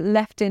if we were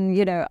left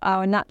in,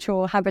 our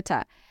natural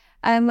habitat.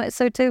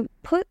 So to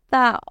put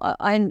that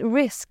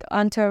risk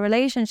onto a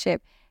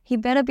relationship, he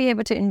better be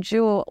able to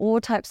endure all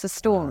types of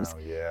storms.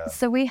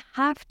 So we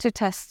have to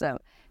test them.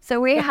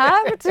 So we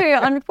have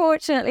to,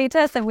 unfortunately,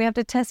 test them. We have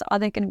to test, are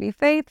they going to be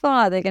faithful?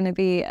 Are they going to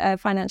be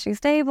financially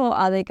stable?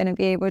 Are they going to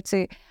be able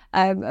to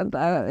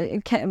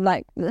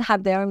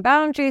have their own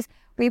boundaries?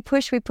 We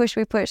push.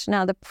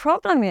 Now, the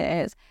problem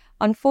is,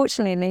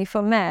 unfortunately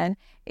for men,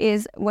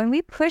 is when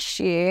we push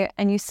you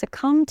and you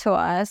succumb to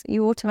us,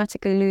 you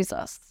automatically lose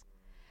us.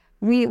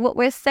 What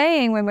we're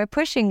saying when we're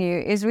pushing you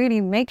is really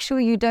make sure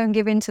you don't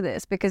give in to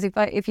this, because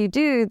if you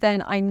do,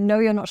 then I know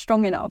you're not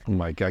strong enough. Oh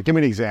my God. Give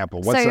me an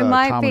example. What's so a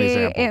common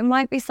example? It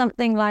might be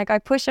something like I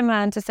push a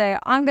man to say,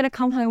 I'm going to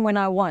come home when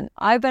I want.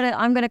 I'm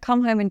going to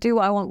come home and do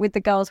what I want with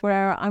the girls,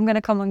 wherever. I'm going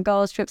to come on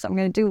girls' trips. I'm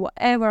going to do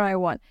whatever I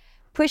want.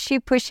 Push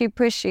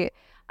you.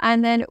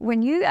 And then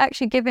when you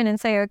actually give in and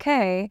say,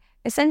 okay,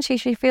 essentially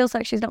she feels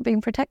like she's not being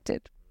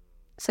protected.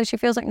 So she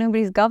feels like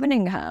nobody's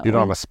governing her. You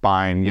don't have a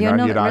spine. You're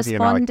not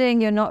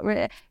responding. You're not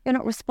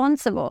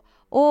responsible.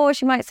 Or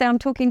she might say, I'm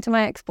talking to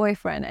my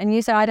ex-boyfriend. And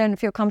you say, I don't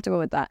feel comfortable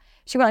with that.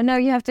 She'll be like, no,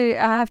 you have to.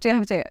 I have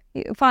to.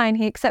 Fine,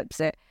 he accepts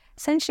it.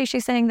 Essentially,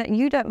 she's saying that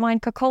you don't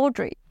mind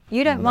cuckoldry.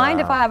 You don't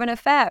mind if I have an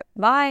affair.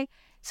 Bye.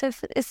 So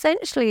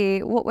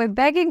essentially, what we're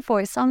begging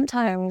for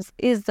sometimes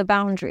is the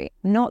boundary,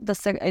 not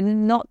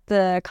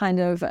the kind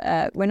of,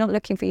 we're not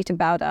looking for you to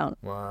bow down.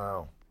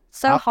 Wow.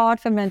 So hard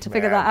for men to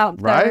figure that out.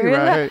 Though.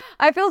 Right.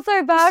 I feel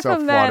so bad So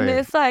for men. funny.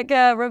 It's like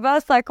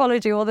reverse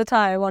psychology all the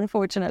time,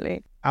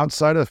 unfortunately.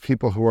 Outside of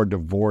people who are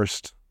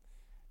divorced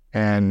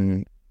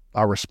and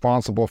are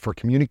responsible for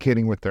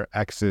communicating with their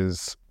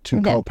exes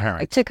to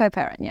co-parent. To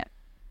co-parent, yeah.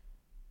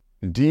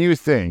 Do you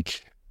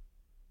think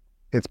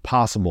it's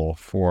possible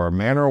for a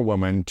man or a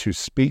woman to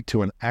speak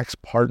to an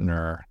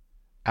ex-partner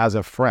as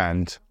a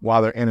friend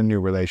while they're in a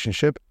new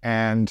relationship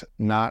and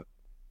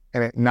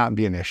it not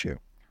be an issue?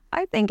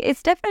 I think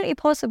it's definitely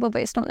possible,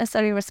 but it's not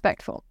necessarily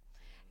respectful.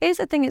 Here's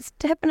the thing, it's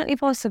definitely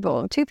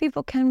possible. Two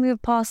people can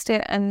move past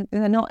it and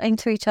they're not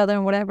into each other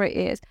and whatever it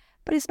is,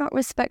 but it's not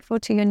respectful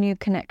to your new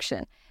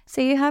connection.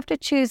 So you have to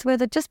choose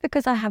whether just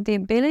because I have the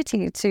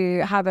ability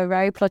to have a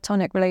very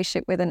platonic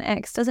relationship with an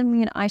ex doesn't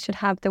mean I should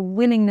have the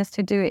willingness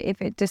to do it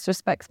if it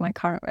disrespects my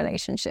current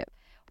relationship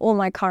or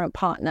my current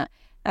partner.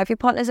 Now, if your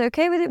partner's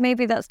okay with it,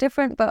 maybe that's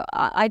different, but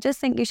I just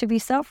think you should be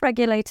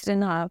self-regulated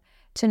enough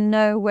to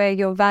know where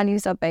your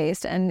values are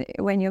based. And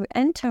when you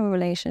enter a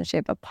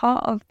relationship, a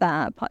part of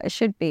that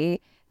should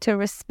be to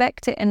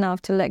respect it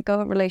enough to let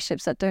go of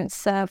relationships that don't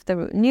serve the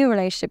new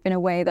relationship in a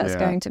way that's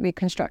going to be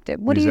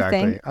constructive. What do you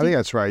think? I think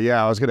that's right.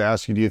 Yeah, I was going to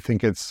ask you, do you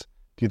think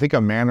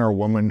a man or a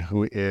woman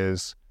who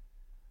is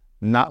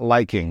not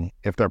liking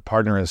if their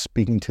partner is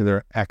speaking to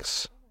their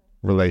ex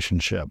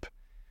relationship,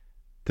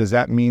 does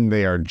that mean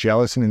they are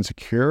jealous and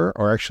insecure,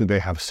 or actually they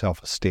have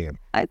self-esteem?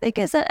 I think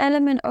it's an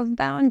element of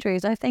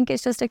boundaries. I think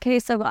it's just a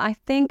case of, I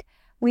think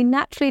we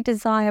naturally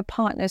desire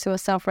partners who are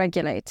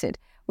self-regulated.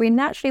 We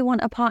naturally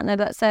want a partner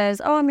that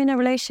says, oh, I'm in a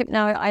relationship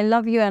now, I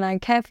love you and I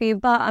care for you,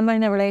 but I'm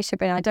in a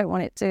relationship and I don't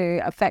want it to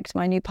affect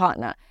my new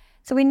partner.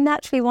 So we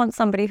naturally want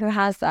somebody who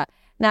has that.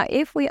 Now,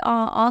 if we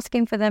are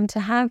asking for them to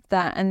have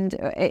that, and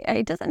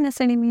it doesn't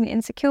necessarily mean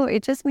insecure,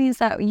 it just means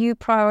that you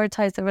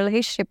prioritize the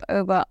relationship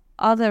over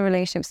other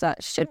relationships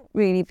that shouldn't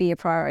really be a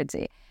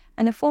priority.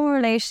 And a formal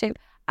relationship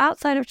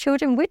outside of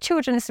children, with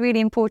children is really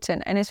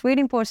important, and it's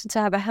really important to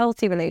have a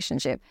healthy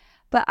relationship.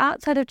 But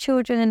outside of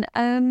children,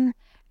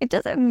 it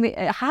doesn't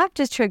have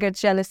to trigger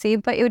jealousy,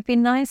 but it would be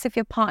nice if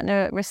your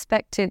partner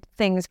respected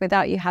things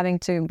without you having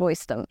to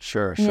voice them.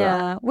 Sure.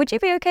 Yeah. Would you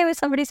be okay with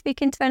somebody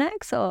speaking to an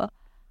ex, or?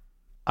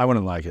 I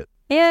wouldn't like it.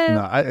 Yeah.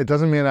 No, it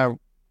doesn't mean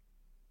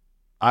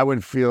I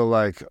would feel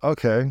like,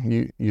 okay,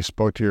 you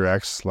spoke to your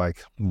ex,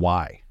 like,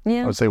 why?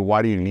 Yeah. I would say,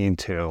 why do you need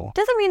to?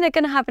 Doesn't mean they're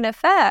going to have an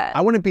affair.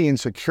 I wouldn't be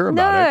insecure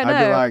about it.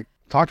 I'd be No. like,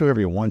 talk to whoever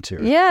you want to.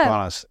 Yeah. To be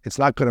honest, it's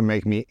not going to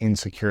make me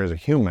insecure as a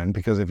human,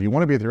 because if you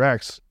want to be with your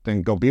ex,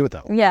 then go be with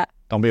them. Yeah.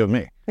 Don't be with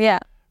me. Yeah.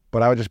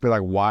 But I would just be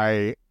like,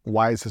 why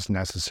is this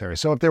necessary?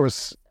 So if it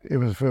was,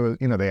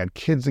 they had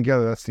kids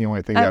together, that's the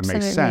only thing that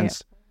makes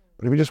sense.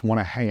 But if you just want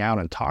to hang out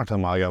and talk to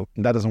them, I'll go,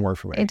 that doesn't work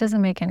for me. It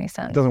doesn't make any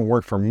sense. It doesn't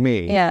work for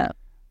me. Yeah.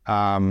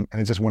 And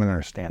I just wouldn't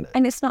understand it.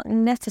 And it's not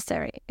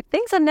necessary. If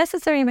things are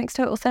necessary, it makes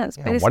total sense.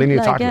 Yeah, but why do you need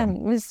to talk to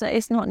them?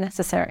 It's not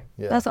necessary.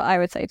 Yeah. That's what I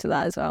would say to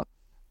that as well.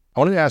 I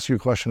wanted to ask you a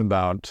question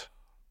about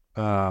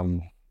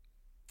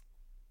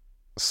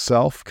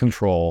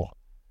self-control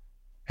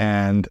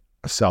and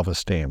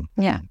self-esteem.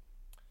 Yeah.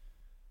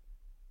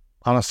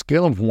 On a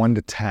scale of 1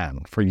 to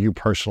 10 for you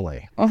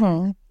personally,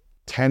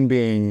 10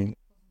 being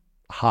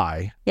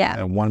high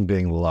and 1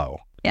 being low.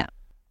 Yeah.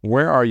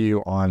 Where are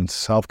you on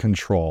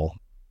self-control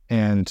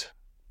and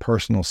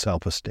personal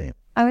self-esteem?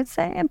 I would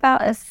say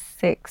about a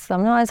 6.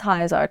 I'm not as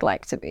high as I'd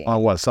like to be.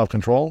 On what,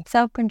 self-control?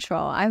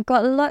 Self-control. I've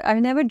got I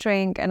never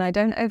drink and I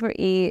don't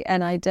overeat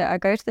and I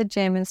go to the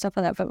gym and stuff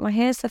like that. But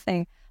here's the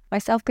thing. My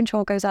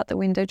self-control goes out the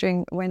window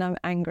when I'm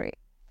angry.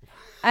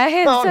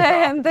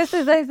 This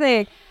is the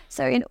thing.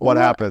 So what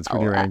happens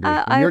when you're angry?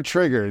 When you're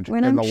triggered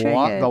and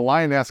the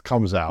lioness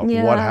comes out,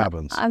 what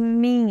happens?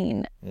 I'm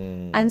mean.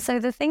 And so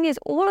the thing is,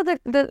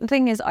 the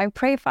thing is, I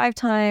pray 5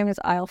 times,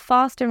 I'll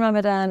fast in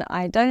Ramadan,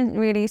 I don't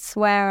really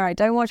swear, I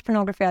don't watch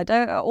pornography,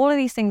 all of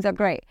these things are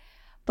great.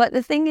 But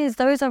the thing is,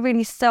 those are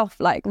really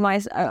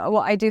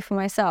what I do for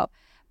myself.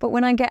 But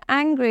when I get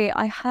angry,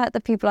 I hurt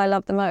the people I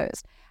love the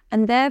most.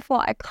 And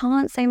therefore, I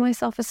can't say my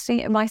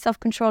self-esteem, my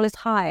self-control is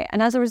high.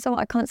 And as a result,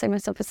 I can't say my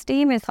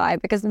self-esteem is high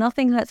because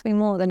nothing hurts me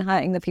more than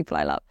hurting the people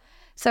I love.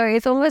 So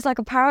it's almost like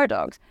a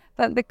paradox.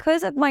 But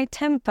because of my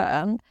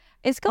temper,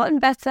 it's gotten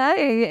better.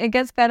 It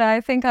gets better. I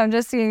think I'm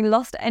just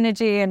lost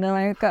energy and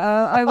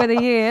over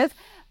the years.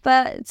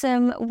 But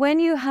when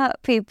you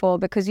hurt people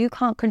because you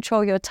can't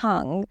control your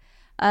tongue,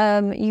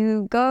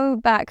 you go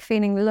back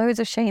feeling loads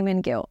of shame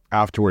and guilt.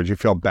 Afterwards, you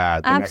feel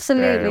bad.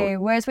 Absolutely.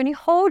 Whereas when you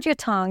hold your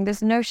tongue,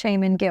 there's no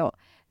shame and guilt.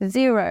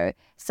 Zero.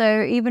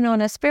 So even on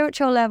a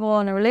spiritual level,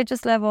 on a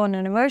religious level, on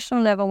an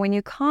emotional level, when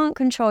you can't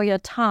control your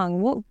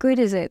tongue, what good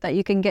is it that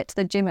you can get to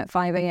the gym at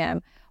 5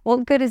 a.m.?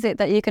 What good is it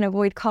that you can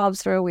avoid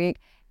carbs for a week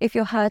if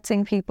you're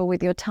hurting people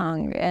with your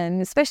tongue?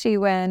 And especially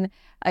when,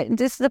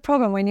 this is the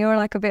problem, when you're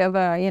like a bit of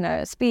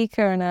a,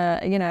 speaker and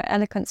a,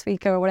 eloquent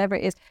speaker or whatever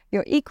it is,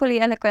 you're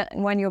equally eloquent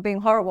when you're being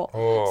horrible.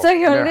 Oh, so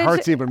it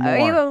hurts even more.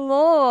 Even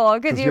more,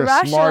 because you you're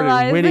rationalize.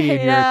 Smart and witty.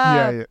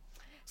 Yeah.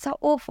 So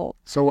awful.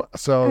 So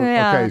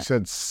okay, you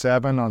said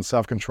 7 on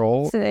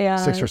self-control,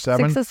 6 or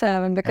 7? 6 or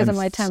 7 because of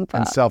my temper.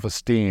 And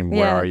self-esteem,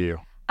 where are you?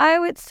 I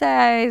would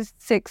say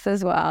 6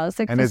 as well.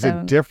 6 and or is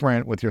 7. it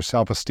different with your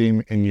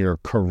self-esteem in your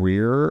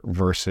career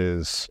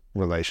versus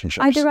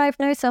relationships? I derive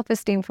no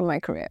self-esteem from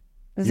my career.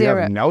 0.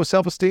 You have no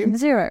self-esteem?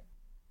 0.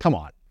 Come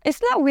on.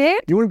 Isn't that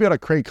weird? You wouldn't be able to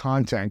create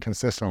content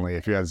consistently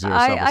if you had 0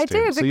 self-esteem. I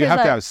do, so you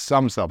have to have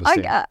some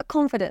self-esteem.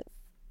 Confidence.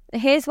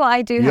 Here's what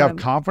I do You have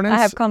confidence?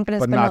 I have confidence,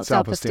 but not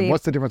self-esteem.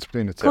 What's the difference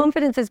between the two?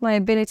 Confidence is my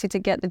ability to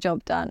get the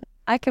job done.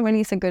 I can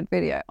release a good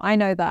video. I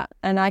know that.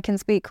 And I can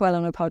speak well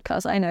on a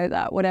podcast. I know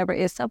that. Whatever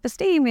it is.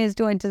 Self-esteem is,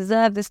 do I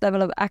deserve this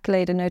level of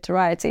accolade and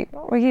notoriety?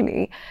 Not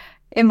really.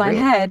 In my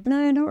head,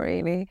 no, not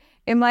really.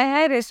 In my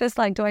head, it's just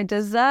like, do I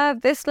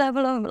deserve this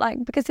level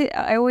of, because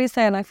I always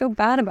say, and I feel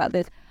bad about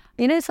this,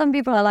 some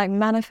people are like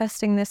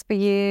manifesting this for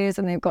years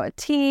and they've got a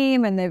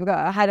team and they've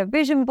had a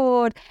vision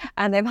board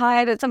and they've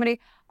hired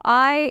somebody.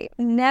 I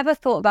never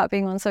thought about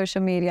being on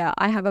social media.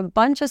 I have a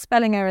bunch of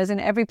spelling errors in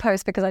every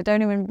post because I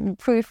don't even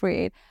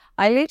proofread.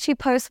 I literally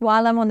post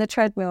while I'm on the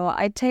treadmill.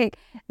 I take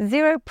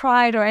 0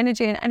 pride or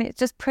energy and it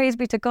just, praise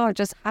be to God,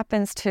 just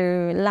happens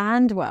to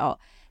land well.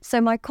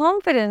 So my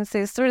confidence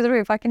is through the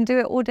roof. I can do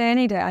it all day,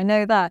 any day. I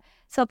know that.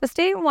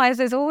 Self-esteem wise,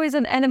 there's always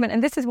an element,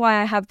 and this is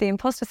why I have the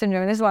imposter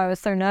syndrome. This is why I was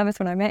so nervous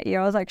when I met you.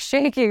 I was like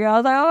shaking.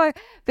 I was like,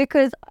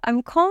 because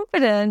I'm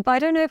confident, but I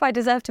don't know if I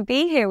deserve to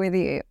be here with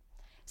you.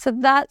 So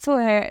that's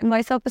where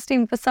my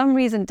self-esteem, for some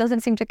reason,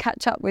 doesn't seem to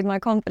catch up with my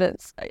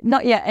confidence.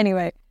 Not yet,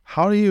 anyway.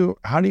 How do you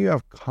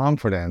have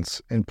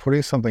confidence in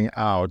putting something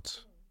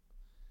out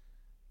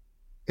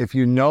if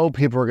you know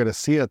people are going to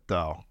see it,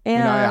 though?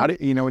 Yeah. When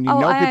you know people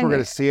are going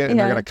to see it and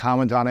they're going to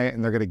comment on it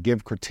and they're going to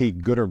give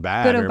critique, good or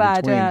bad. Good or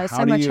bad, yeah.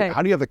 How do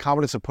you have the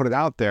confidence to put it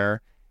out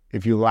there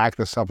if you lack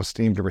the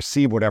self-esteem to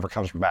receive whatever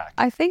comes back?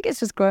 I think it's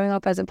just growing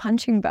up as a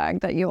punching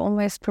bag that you're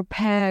almost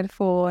prepared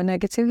for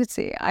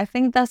negativity. I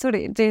think that's what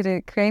it did.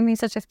 It created me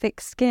such a thick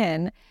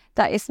skin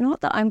that it's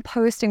not that I'm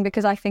posting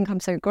because I think I'm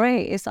so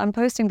great. It's I'm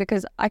posting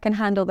because I can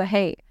handle the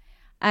hate.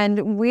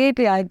 And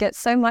weirdly, I get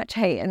so much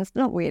hate, and it's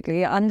not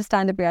weirdly,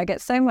 understandably, I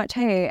get so much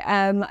hate.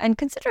 And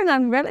considering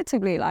I'm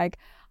relatively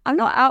I'm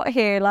not out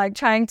here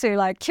trying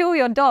to kill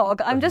your dog.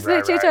 I'm just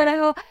literally trying to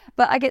help.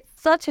 But I get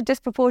such a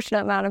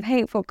disproportionate amount of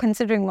hate for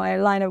considering my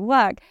line of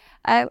work.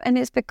 And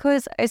it's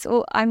because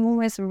I'm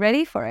almost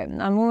ready for it.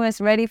 I'm almost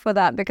ready for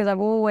that because I've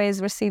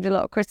always received a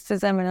lot of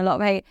criticism and a lot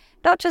of hate,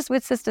 not just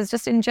with sisters,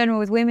 just in general,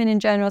 with women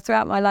in general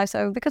throughout my life.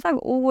 So because I've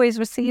always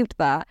received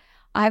that,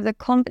 I have the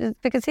confidence,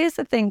 because here's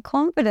the thing,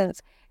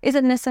 confidence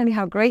isn't necessarily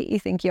how great you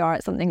think you are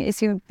at something.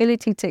 It's your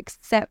ability to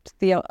accept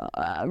the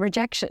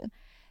rejection.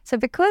 So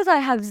because I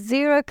have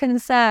 0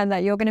 concern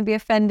that you're going to be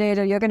offended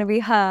or you're going to be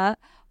hurt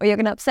or you're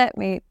going to upset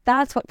me,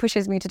 that's what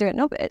pushes me to do it.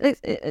 No,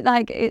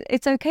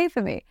 it's okay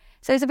for me.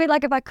 So it's a bit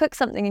like if I cook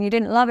something and you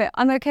didn't love it,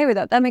 I'm okay with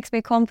that. That makes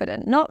me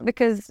confident. Not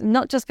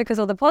just because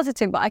of the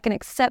positive, but I can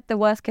accept the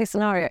worst case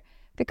scenario.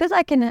 Because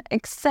I can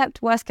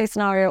accept worst case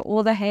scenario,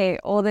 all the hate,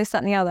 all this, that,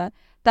 and the other.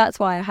 That's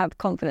why I have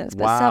confidence.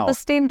 But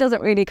self-esteem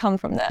doesn't really come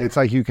from that. It's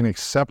like you can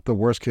accept the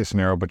worst case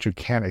scenario, but you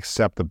can't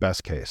accept the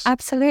best case.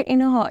 Absolutely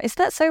not. Is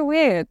that so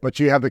weird? But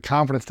you have the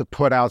confidence to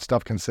put out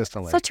stuff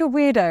consistently. Such a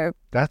weirdo.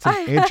 That's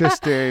an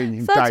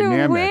interesting Such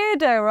dynamic.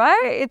 Such a weirdo,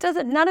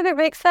 right? None of it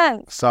makes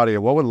sense. Sadia,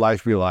 what would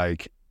life be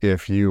like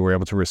if you were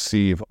able to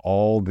receive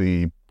all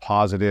the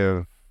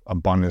positive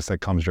abundance that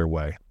comes your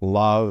way?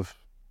 Love,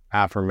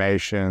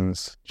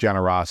 affirmations,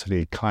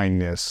 generosity,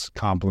 kindness,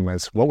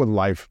 compliments. What would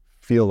life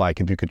feel like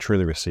if you could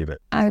truly receive it?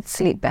 I would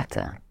sleep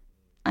better.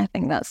 I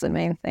think that's the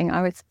main thing.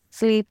 I would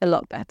sleep a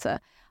lot better.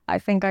 I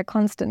think I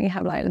constantly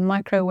have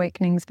micro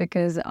awakenings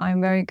because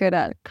I'm very good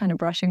at kind of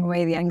brushing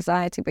away the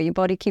anxiety, but your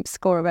body keeps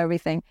score of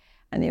everything.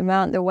 And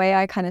the way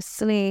I kind of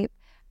sleep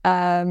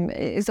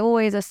is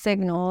always a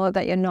signal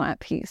that you're not at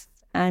peace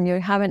and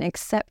you haven't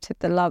accepted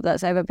the love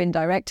that's ever been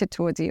directed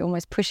towards you. You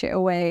almost push it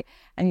away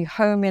and you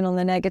home in on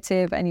the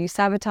negative and you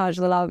sabotage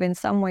the love in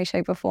some way,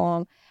 shape or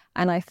form.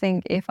 And I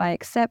think if I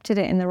accepted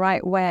it in the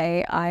right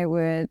way, I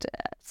would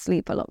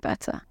sleep a lot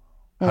better.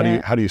 How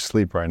do you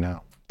sleep right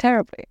now?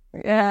 terribly.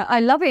 Yeah, I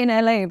love it in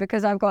LA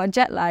because I've got a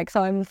jet lag.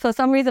 So for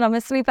some reason, I'm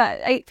asleep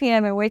at 8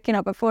 p.m. and waking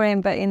up at 4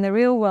 a.m. But in the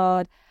real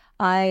world,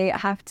 I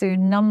have to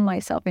numb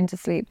myself into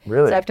sleep.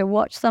 Really? So I have to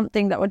watch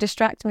something that will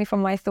distract me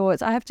from my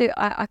thoughts. I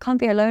can't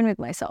be alone with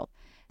myself.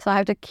 So I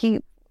have to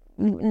keep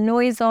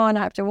noise on.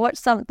 I have to watch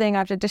something. I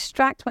have to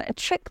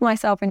trick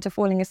myself into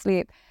falling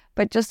asleep.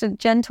 But just a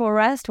gentle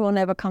rest will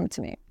never come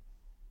to me.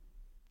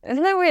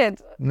 Isn't that weird?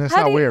 It's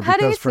not weird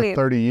because for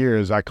 30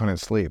 years I couldn't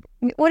sleep.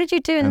 What did you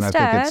do instead?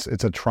 And I think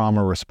it's a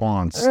trauma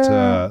response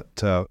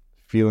to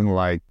feeling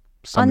like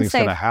something's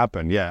going to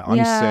happen. Yeah,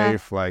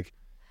 unsafe. Like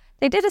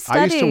they did a study.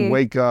 I used to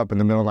wake up in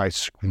the middle of the night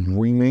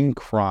screaming,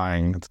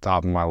 crying at the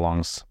top of my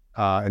lungs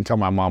until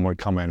my mom would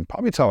come in,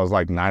 probably till I was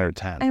like 9 or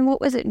 10. And what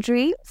was it,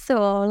 dreams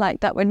or like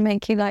that would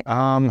make you like...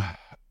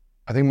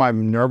 I think my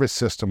nervous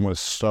system was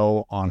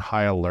so on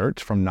high alert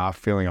from not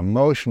feeling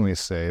emotionally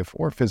safe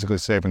or physically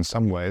safe in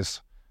some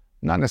ways.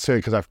 Not necessarily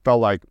because I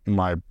felt like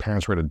my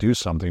parents were to do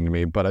something to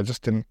me, but I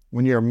just didn't.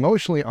 When you're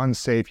emotionally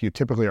unsafe, you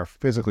typically are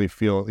physically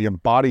your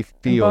body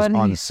feels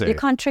unsafe. You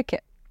can't trick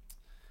it.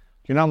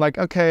 You're not like,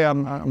 okay,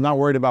 I'm not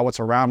worried about what's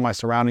around my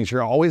surroundings.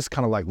 You're always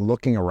kind of like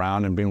looking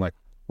around and being like,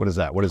 what is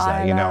that? What is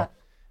that? You know?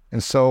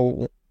 And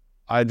so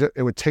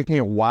it would take me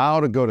a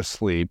while to go to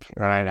sleep,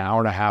 right? An hour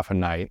and a half a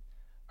night.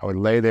 I would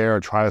lay there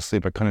or try to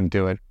sleep. I couldn't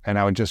do it. And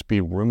I would just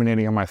be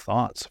ruminating on my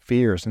thoughts,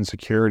 fears,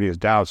 insecurities,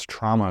 doubts,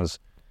 traumas.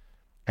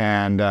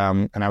 And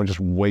I would just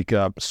wake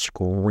up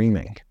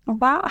screaming.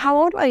 Wow. How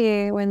old were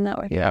you when that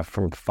was? Yeah,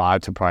 from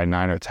 5 to probably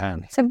 9 or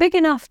 10. So big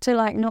enough to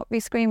like not be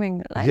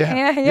screaming. Like,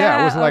 yeah.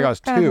 It wasn't like I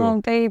was 2. Oh,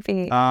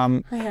 baby.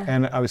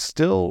 And I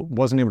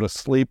wasn't able to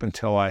sleep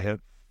until I hit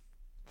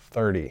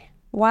 30.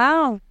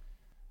 Wow.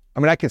 I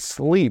mean, I could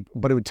sleep,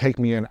 but it would take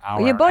me an hour.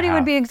 Your body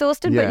would be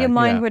exhausted, but your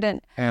mind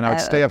wouldn't. And I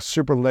would stay up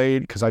super late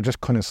because I just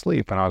couldn't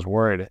sleep and I was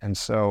worried. And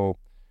so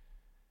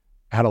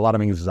I had a lot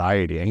of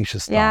anxiety,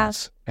 anxious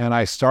thoughts. And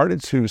I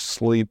started to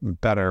sleep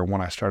better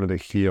when I started to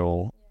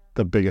heal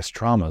the biggest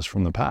traumas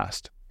from the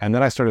past. And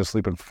then I started to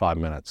sleep in 5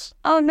 minutes.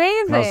 Oh,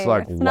 amazing. And I was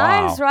like,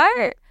 wow. Nice,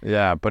 right?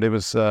 Yeah, but it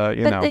was,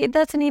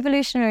 that's an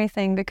evolutionary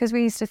thing because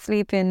we used to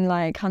sleep in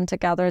like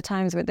hunter-gatherer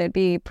times where there'd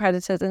be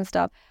predators and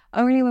stuff.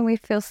 Only when we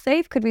feel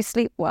safe could we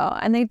sleep well.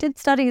 And they did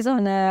studies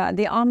on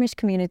the Amish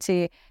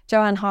community.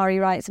 Joanne Hari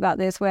writes about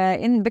this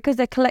because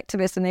they're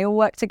collectivists and they all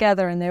work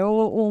together and they're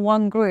all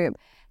one group.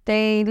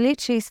 They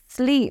literally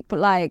sleep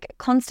like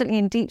constantly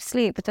in deep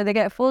sleep. So they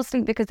get full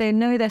sleep because they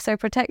know they're so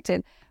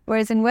protected.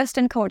 Whereas in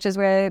Western cultures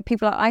where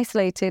people are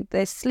isolated,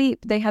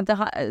 they have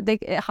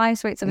the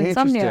highest rates of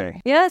insomnia.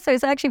 Yeah, so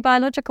it's actually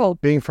biological.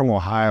 Being from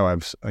Ohio,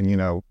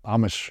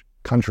 Amish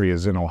country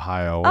is in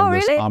Ohio. Oh,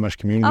 really? Amish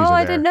communities are there.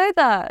 I didn't know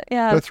that.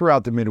 Yeah. They're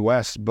throughout the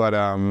Midwest, but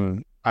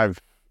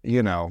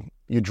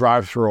you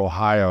drive through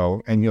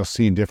Ohio and you'll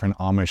see different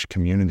Amish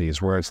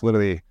communities where it's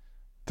literally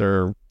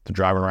they're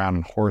driving around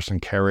in horse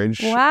and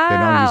carriage. Wow.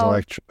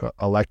 They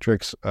don't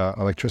use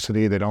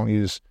electricity. They don't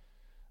use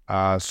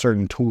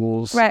certain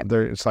tools. Right.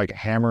 It's like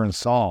hammer and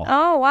saw.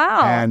 Oh,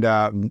 wow.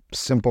 And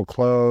simple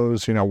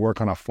clothes, work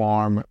on a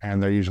farm,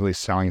 and they're usually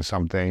selling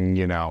something,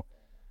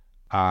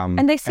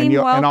 and they seem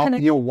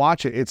you'll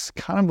watch it. It's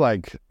kind of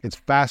like, it's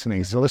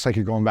fascinating. It looks like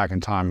you're going back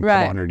in time a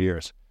couple hundred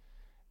years.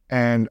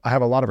 And I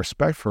have a lot of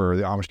respect for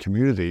the Amish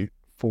community,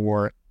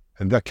 for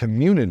the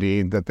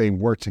community that they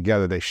work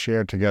together, they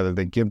share together,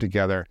 they give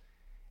together,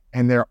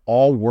 and they're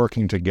all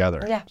working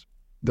together. Yeah.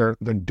 They're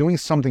doing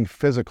something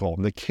physical.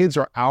 The kids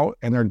are out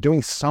and they're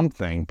doing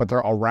something, but they're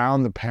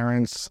around the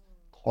parents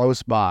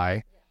close by,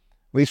 at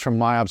least from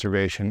my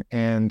observation.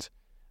 And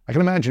I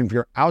can imagine if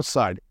you're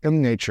outside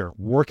in nature,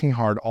 working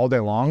hard all day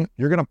long,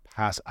 you're going to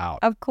pass out.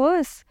 Of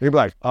course. You'll be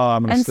like, oh,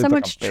 I'm going to sleep. And so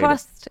much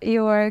trust,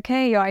 you're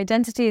okay. Your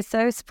identity is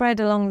so spread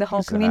along the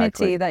whole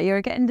community that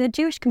you're getting. The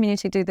Jewish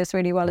community do this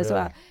really well as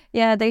well.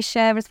 Yeah, they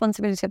share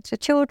responsibility to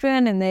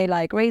children and they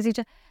like raise each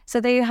other. So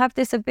they have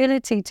this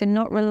ability to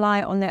not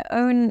rely on their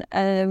own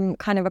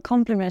kind of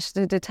accomplishments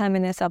to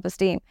determine their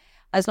self-esteem.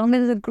 As long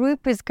as the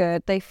group is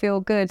good, they feel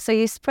good. So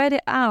you spread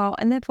it out,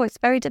 and therefore it's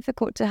very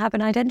difficult to have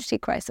an identity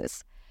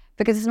crisis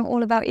because it's not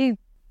all about you.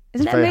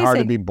 Isn't it amazing? It's very hard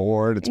to be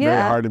bored. It's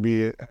very hard to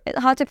be... It's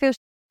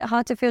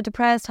hard to feel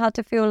depressed, hard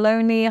to feel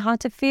lonely, hard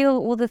to feel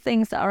all the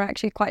things that are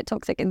actually quite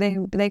toxic, and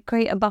they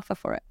create a buffer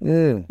for it.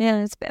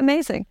 Yeah, it's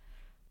amazing.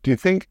 Do you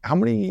think, how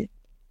many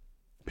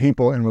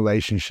people in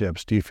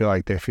relationships do you feel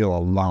like they feel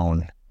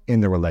alone in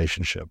the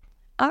relationship?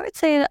 I would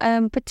say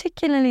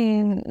particularly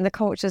in the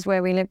cultures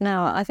where we live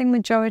now, I think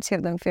majority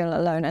of them feel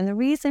alone. And the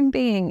reason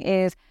being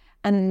is,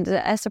 and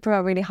Esther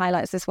Perel really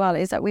highlights this well,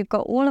 is that we've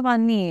got all of our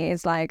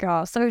needs, like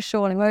our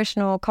social,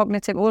 emotional,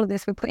 cognitive, all of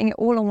this, we're putting it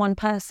all on one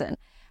person.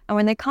 And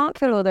when they can't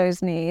fill all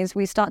those needs,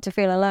 we start to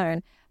feel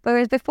alone.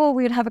 Whereas before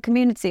we would have a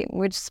community,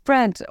 we'd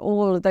spread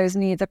all of those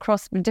needs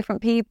across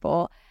different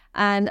people.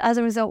 And as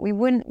a result, we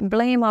wouldn't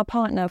blame our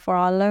partner for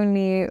our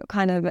lonely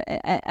kind of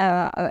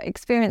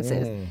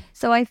experiences.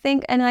 So I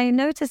think, and I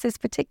notice this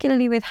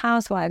particularly with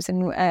housewives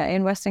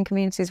in Western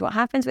communities, what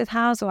happens with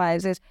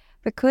housewives is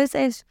because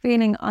they're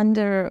feeling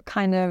under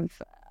kind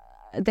of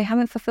they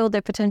haven't fulfilled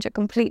their potential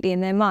completely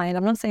in their mind.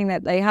 I'm not saying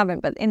that they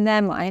haven't, but in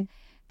their mind,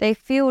 they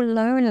feel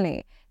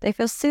lonely. They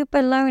feel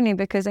super lonely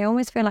because they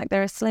almost feel like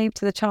they're a slave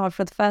to the child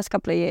for the first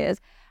couple of years.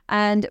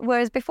 And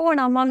whereas before in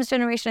our mom's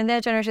generation and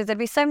their generations, there'd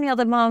be so many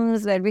other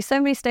mums, there'd be so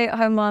many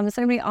stay-at-home mums,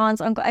 so many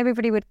aunts, uncle,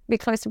 everybody would be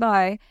close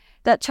by,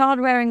 that child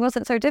rearing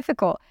wasn't so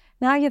difficult.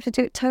 Now you have to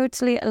do it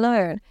totally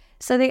alone.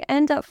 So they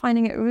end up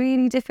finding it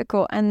really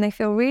difficult and they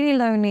feel really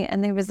lonely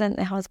and they resent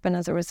their husband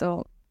as a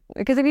result.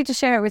 Because if you just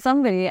share it with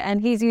somebody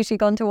and he's usually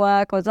gone to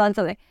work or done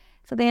something,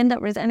 so they end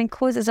up and it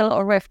causes a lot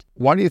of rift.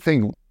 Why do you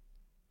think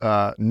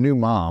new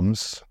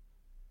moms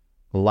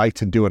like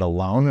to do it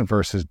alone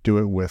versus do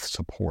it with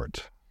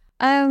support?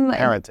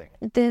 Parenting.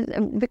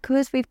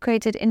 Because we've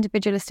created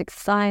individualistic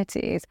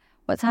societies,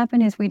 what's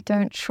happened is we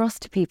don't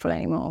trust people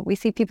anymore. We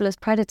see people as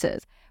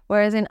predators.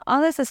 Whereas in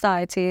other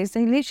societies,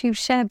 they literally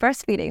share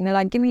breastfeeding. They're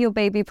like, give me your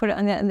baby, put it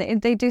on there.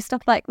 And they do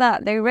stuff like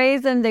that. They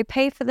raise them, they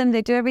pay for them,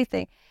 they do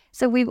everything.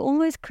 So we've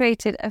almost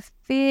created a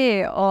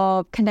fear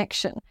of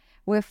connection.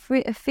 We're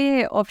a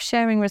fear of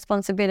sharing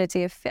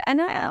responsibility. And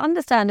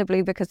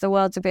understandably, because the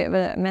world's a bit of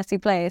a messy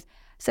place.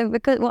 So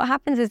because what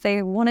happens is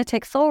they want to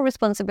take sole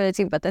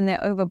responsibility, but then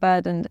they're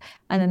overburdened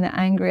and then they're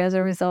angry as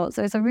a result.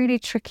 So it's a really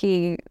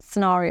tricky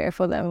scenario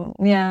for them.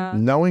 Yeah.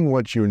 Knowing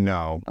what you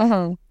know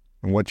and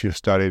what you've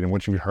studied and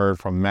what you've heard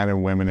from men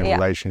and women in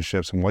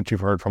relationships and what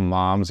you've heard from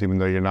moms, even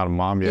though you're not a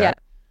mom yet,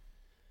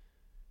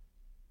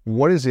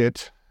 what is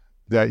it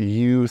that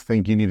you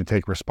think you need to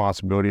take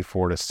responsibility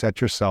for to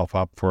set yourself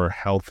up for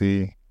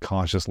healthy,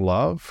 conscious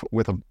love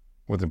with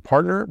a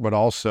partner, but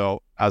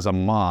also as a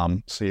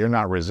mom, so you're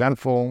not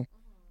resentful,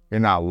 you're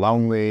not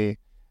lonely,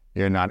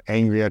 you're not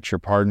angry at your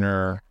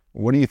partner?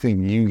 What do you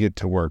think you get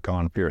to work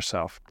on for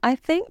yourself? I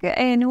think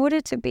in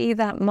order to be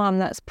that mom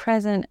that's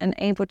present and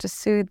able to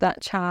soothe that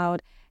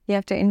child, you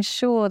have to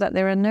ensure that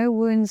there are no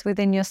wounds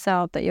within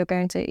yourself that you're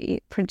going to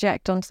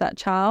project onto that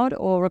child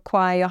or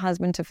require your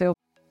husband to feel.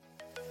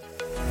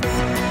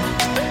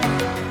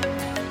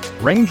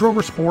 Range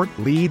Rover Sport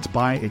leads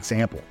by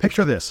example.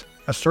 Picture this.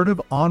 Assertive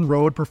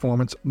on-road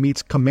performance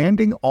meets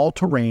commanding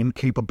all-terrain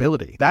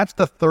capability. That's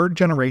the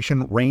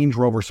third-generation Range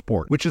Rover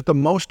Sport, which is the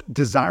most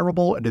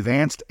desirable,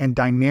 advanced, and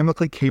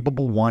dynamically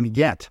capable one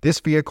yet. This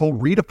vehicle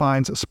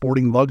redefines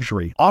sporting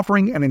luxury,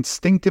 offering an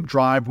instinctive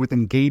drive with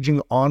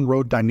engaging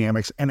on-road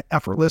dynamics and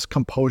effortless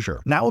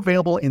composure. Now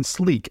available in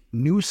sleek,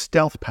 new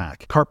Stealth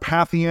Pack,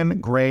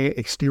 Carpathian gray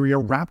exterior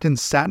wrapped in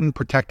satin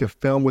protective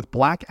film with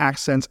black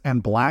accents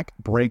and black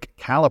brake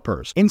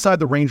calipers.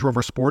 Inside the Range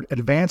Rover Sport,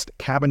 advanced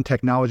cabin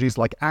technologies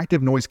like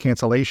active noise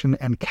cancellation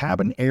and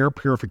cabin air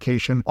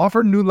purification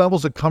offer new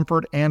levels of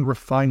comfort and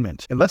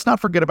refinement. And let's not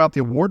forget about the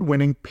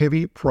award-winning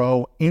Pivi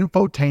Pro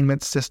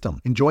infotainment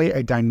system. Enjoy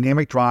a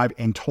dynamic drive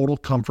in total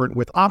comfort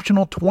with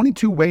optional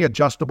 22-way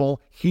adjustable,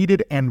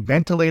 heated and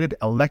ventilated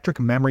electric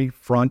memory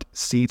front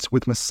seats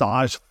with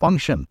massage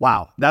function.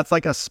 Wow, that's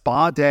like a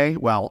spa day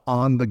while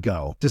on the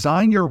go.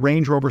 Design your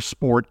Range Rover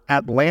Sport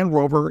at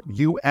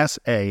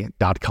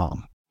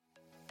LandRoverUSA.com.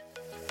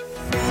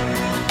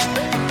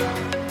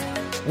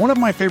 One of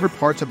my favorite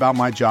parts about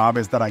my job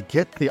is that I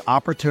get the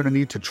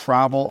opportunity to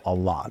travel a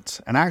lot.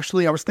 And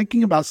actually, I was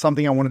thinking about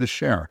something I wanted to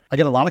share. I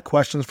get a lot of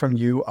questions from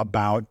you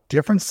about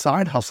different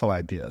side hustle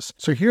ideas.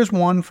 So here's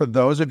one for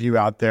those of you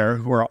out there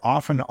who are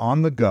often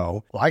on the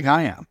go, like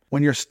I am.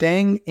 When you're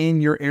staying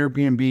in your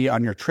Airbnb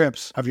on your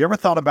trips, have you ever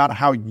thought about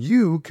how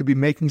you could be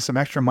making some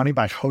extra money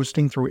by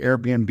hosting through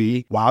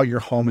Airbnb while your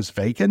home is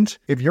vacant?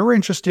 If you're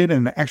interested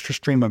in an extra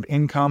stream of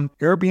income,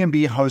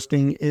 Airbnb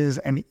hosting is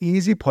an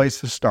easy place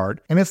to start,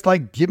 and it's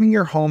like giving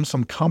your home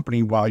some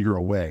company while you're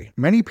away.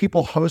 Many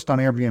people host on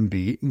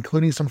Airbnb,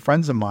 including some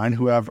friends of mine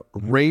who have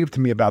raved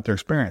to me about their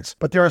experience.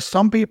 But there are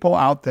some people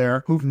out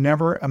there who've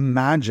never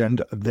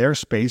imagined their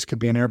space could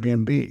be an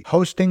Airbnb.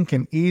 Hosting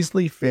can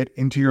easily fit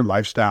into your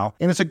lifestyle,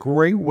 and it's a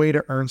great way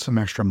to earn some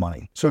extra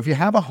money. So if you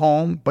have a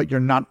home, but you're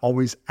not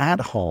always at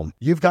home,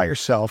 you've got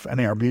yourself an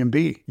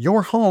Airbnb.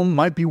 Your home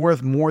might be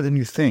worth more than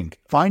you think.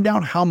 Find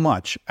out how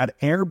much at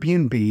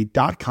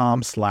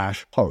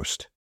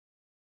airbnb.com/host.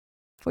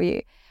 For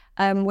you.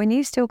 When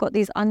you've still got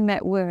these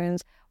unmet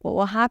wounds, what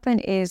will happen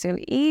is you'll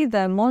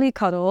either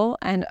mollycoddle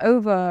and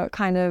over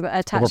kind of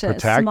attach it,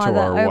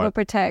 smother,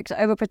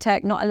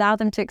 overprotect, not allow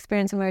them to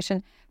experience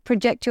emotion,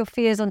 project your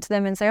fears onto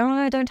them and say, oh,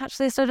 no, don't touch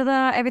this,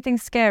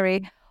 everything's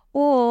scary.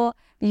 Or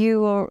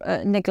you will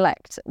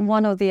neglect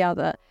one or the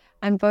other.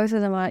 And both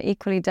of them are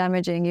equally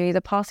damaging. You're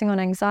either passing on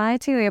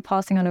anxiety or you're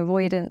passing on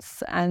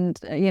avoidance and,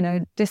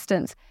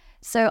 distance.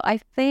 So I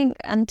think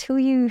until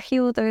you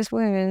heal those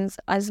wounds,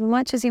 as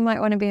much as you might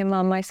want to be a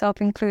mum, myself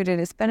included,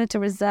 it's better to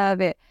reserve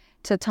it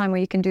to a time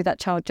where you can do that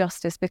child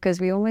justice, because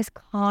we almost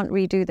can't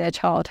redo their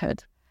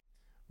childhood.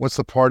 What's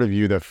the part of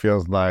you that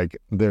feels like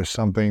there's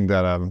something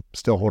that I'm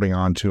still holding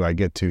on to? I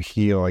get to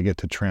heal, I get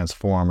to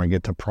transform, I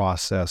get to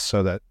process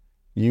so that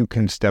you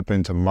can step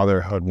into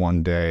motherhood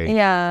one day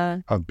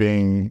of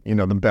being,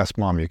 the best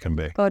mom you can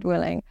be. God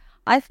willing.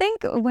 I think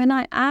when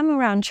I am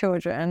around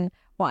children,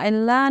 what I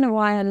learn and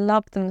why I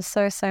love them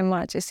so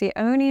much is the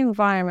only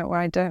environment where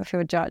I don't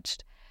feel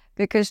judged.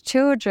 because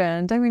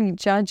children don't really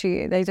judge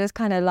you. They just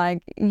kind of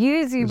like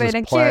use you, but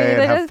they're cute.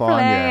 They just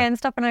play and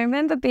stuff. And I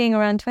remember being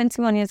around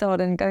 21 years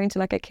old and going to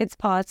like a kid's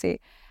party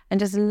and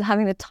just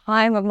having the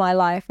time of my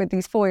life with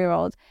these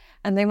 4-year-olds.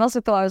 And they must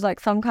have thought I was like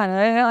some kind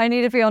of, I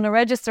need to be on a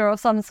register of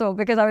some sort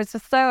because I was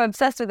just so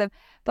obsessed with them.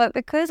 But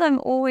because I'm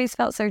always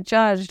felt so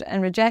judged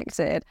and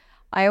rejected,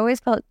 I always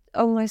felt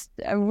almost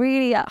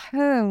really at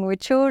home with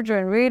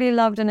children, really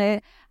loved and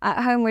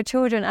at home with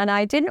children. And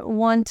I didn't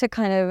want to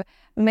kind of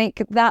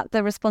make that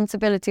the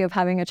responsibility of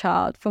having a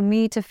child, for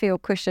me to feel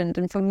cushioned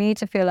and for me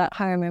to feel at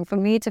home and for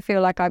me to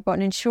feel like I've got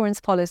an insurance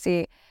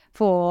policy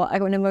for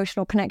an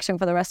emotional connection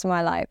for the rest of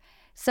my life.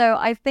 So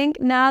I think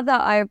now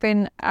that I've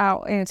been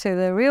out into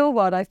the real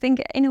world, I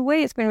think in a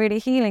way it's been really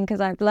healing because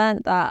I've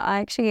learned that I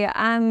actually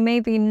am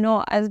maybe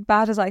not as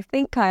bad as I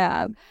think I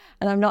am,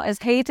 and I'm not as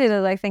hated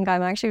as I think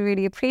I'm actually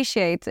really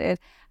appreciated.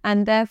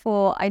 And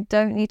therefore, I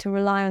don't need to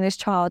rely on this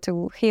child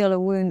to heal a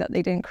wound that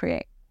they didn't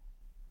create.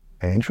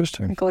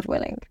 Interesting. God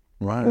willing.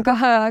 Right.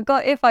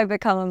 God, if I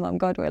become a mom,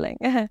 God willing.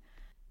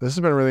 This has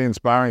been really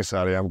inspiring,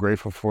 Sadia. I'm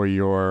grateful for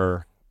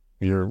your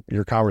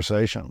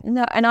conversation.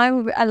 No, and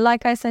I'm,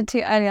 like I said to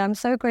you earlier, I'm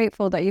so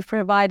grateful that you've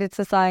provided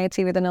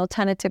society with an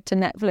alternative to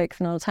Netflix,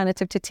 an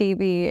alternative to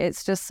TV.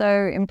 It's just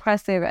so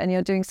impressive, and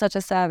you're doing such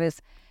a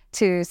service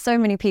to so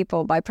many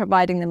people by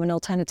providing them an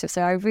alternative.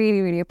 So I really,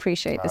 really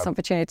appreciate this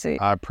opportunity.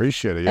 I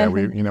appreciate it. Yeah,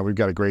 we've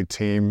got a great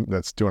team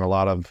that's doing a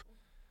lot of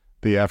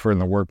the effort and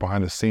the work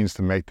behind the scenes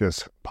to make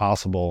this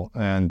possible.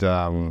 And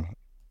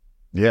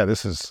yeah,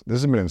 this has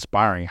been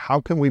inspiring.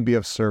 How can we be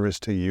of service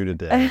to you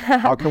today?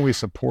 How can we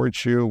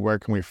support you? Where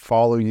can we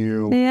follow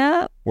you?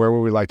 Yeah. Where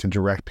would we like to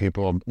direct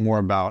people more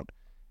about,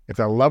 if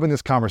they're loving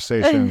this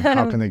conversation,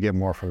 how can they get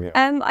more from you?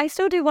 I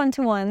still do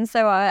one-to-one.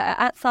 So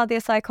at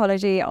Sadia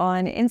Psychology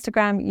on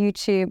Instagram,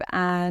 YouTube,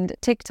 and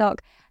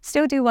TikTok.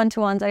 Still do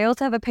one-to-ones. I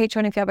also have a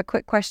Patreon. If you have a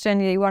quick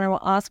question you want to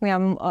ask me,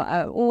 I'm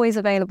always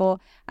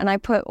available. And I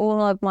put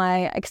all of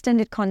my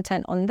extended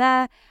content on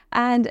there.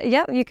 And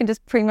yeah, you can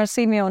just pretty much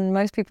see me on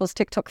most people's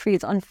TikTok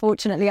feeds.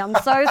 Unfortunately, I'm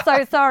so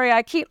sorry.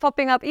 I keep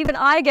popping up. Even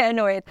I get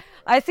annoyed.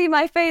 I see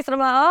my face and I'm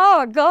like,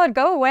 oh God,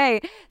 go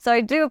away. So I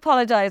do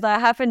apologize. I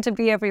happen to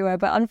be everywhere,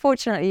 but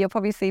unfortunately, you'll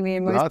probably see me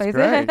in most places.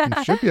 That's great.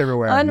 You should be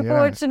everywhere.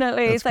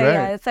 Unfortunately.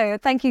 Yeah, so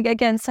thank you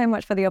again so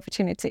much for the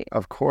opportunity.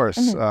 Of course.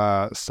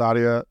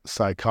 Sadia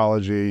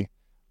Psychology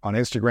on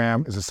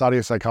Instagram. Is it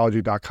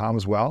sadiapsychology.com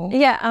as well?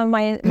 Yeah,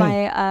 my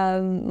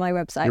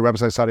website. Your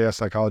website,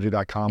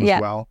 sadiapsychology.com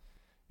as well.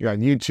 You're on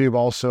YouTube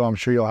also. I'm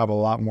sure you'll have a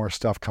lot more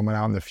stuff coming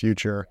out in the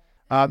future.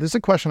 This is a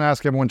question I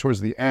ask everyone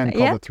towards the end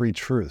called the 3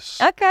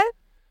 truths. Okay.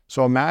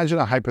 So imagine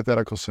a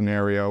hypothetical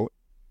scenario.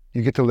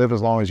 You get to live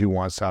as long as you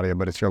want, Sadia,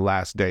 but it's your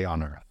last day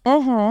on earth.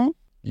 Mm-hmm.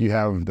 You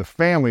have the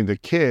family, the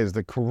kids,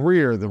 the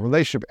career, the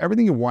relationship,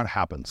 everything you want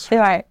happens.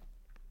 Right.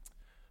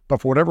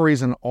 But for whatever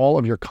reason, all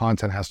of your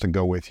content has to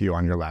go with you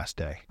on your last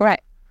day.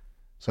 Right.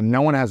 So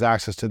no one has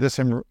access to this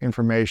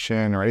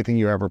information or anything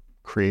you ever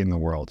create in the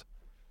world.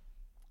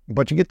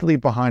 But you get to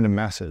leave behind a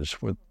message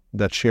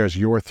that shares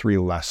your 3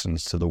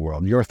 lessons to the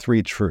world, your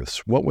 3 truths.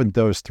 What would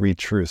those 3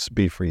 truths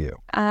be for you?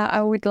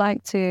 I would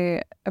like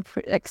to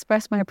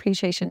express my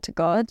appreciation to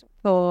God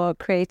for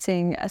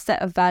creating a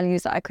set of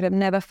values that I could have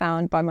never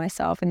found by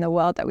myself in the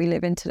world that we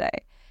live in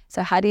today.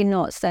 So had he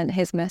not sent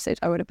his message,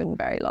 I would have been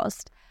very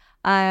lost.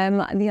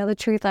 The other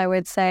truth I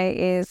would say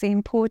is the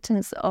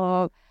importance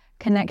of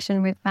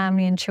connection with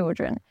family and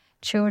children.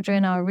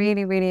 Children are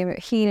really, really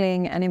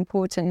healing and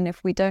important. And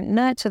if we don't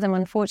nurture them,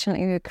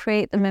 unfortunately, we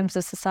create the members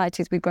of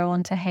societies we grow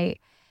on to hate.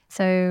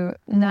 So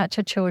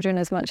nurture children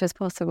as much as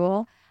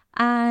possible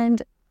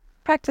and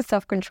practice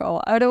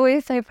self-control. I would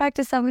always say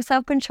practice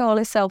self-control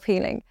is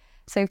self-healing.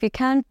 So if you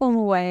can form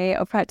a way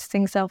of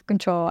practicing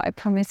self-control, I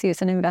promise you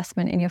it's an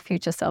investment in your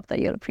future self that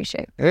you'll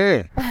appreciate.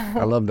 Hey,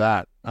 I love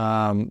that.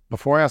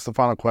 Before I ask the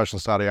final question,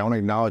 Sadia, I want to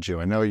acknowledge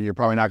you. I know you're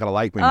probably not going to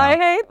like me now. I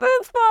hate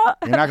this part.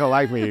 You're not going to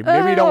like me.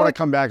 Maybe you don't want to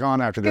come back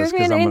on after this. Give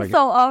me an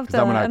insult after.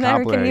 I'm going to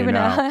compliment you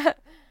now.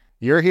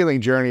 Your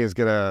healing journey is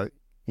going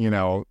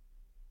to,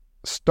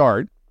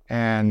 start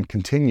and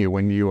continue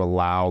when you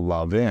allow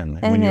love in,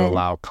 and when you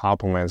allow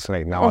compliments and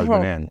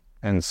acknowledgement in.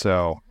 And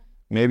so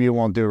maybe you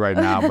won't do it right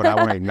now, but I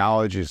want to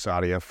acknowledge you,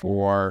 Sadia,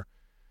 for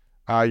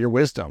your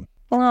wisdom.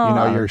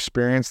 Your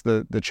experience,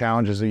 the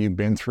challenges that you've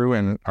been through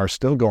and are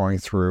still going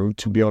through,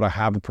 to be able to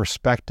have a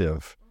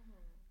perspective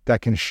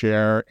that can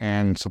share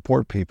and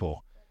support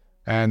people.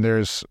 And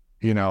there's,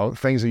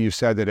 things that you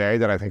said today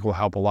that I think will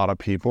help a lot of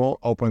people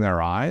open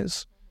their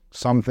eyes.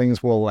 Some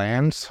things will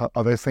land,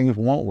 other things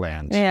won't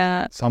land.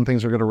 Yeah. Some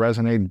things are going to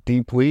resonate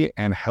deeply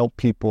and help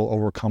people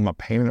overcome a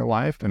pain in their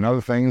life. And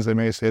other things, they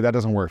may say, that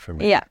doesn't work for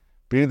me. Yeah.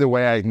 But either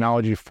way, I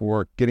acknowledge you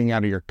for getting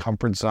out of your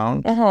comfort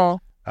zone,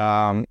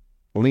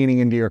 leaning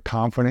into your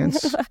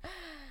confidence,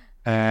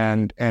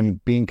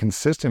 and being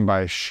consistent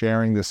by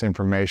sharing this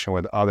information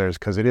with others,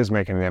 because it is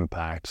making an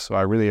impact. So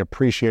I really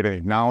appreciate and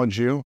acknowledge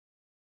you.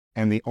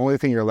 And the only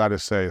thing you're allowed to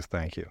say is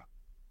thank you.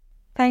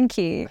 Thank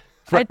you.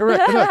 Right.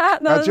 That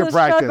That's was your a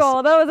practice.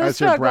 struggle. That was a That's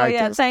your struggle. Yeah,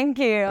 practice. thank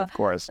you. Of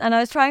course. And I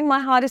was trying my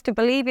hardest to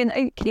believe in.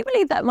 Can you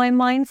believe that my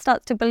mind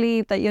starts to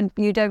believe that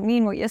you don't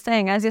mean what you're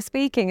saying as you're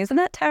speaking? Isn't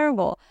that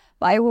terrible?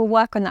 But I will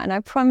work on that, and I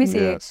promise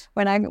you,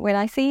 when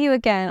I see you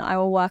again, I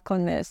will work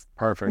on this.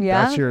 Perfect.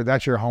 Yeah?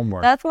 That's your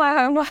homework. That's my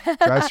homework.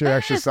 That's your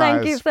exercise.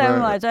 Thank you so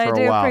much. I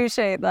do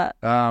appreciate that.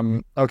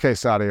 Okay,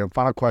 Sadia,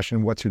 final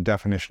question. What's your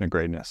definition of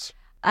greatness?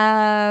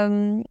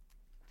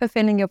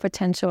 Fulfilling your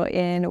potential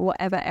in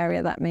whatever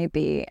area that may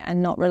be,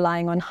 and not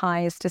relying on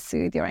highs to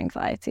soothe your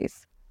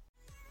anxieties.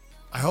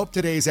 I hope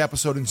today's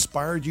episode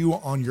inspired you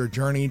on your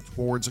journey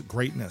towards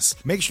greatness.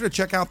 Make sure to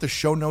check out the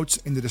show notes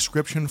in the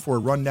description for a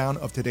rundown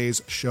of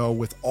today's show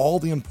with all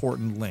the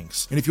important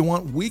links. And if you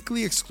want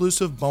weekly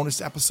exclusive bonus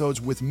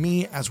episodes with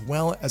me, as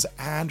well as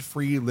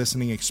ad-free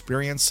listening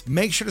experience,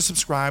 make sure to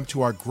subscribe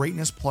to our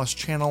Greatness Plus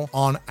channel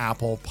on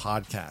Apple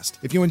Podcast.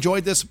 If you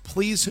enjoyed this,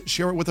 please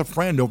share it with a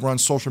friend over on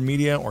social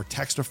media or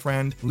text a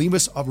friend. Leave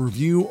us a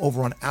review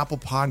over on Apple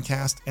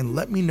Podcast and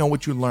let me know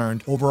what you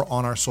learned over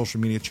on our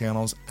social media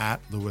channels at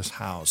Lewis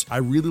House. I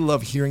really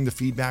love hearing the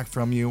feedback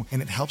from you,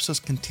 and it helps us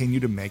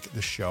continue to make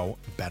the show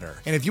better.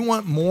 And if you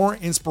want more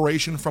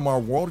inspiration from our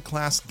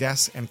world-class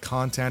guests and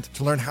content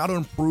to learn how to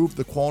improve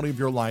the quality of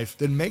your life,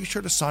 then make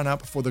sure to sign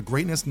up for the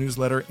Greatness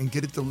newsletter and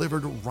get it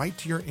delivered right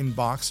to your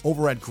inbox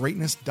over at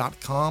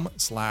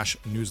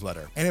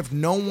greatness.com/newsletter. And if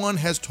no one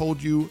has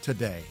told you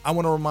today, I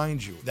want to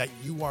remind you that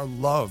you are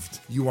loved,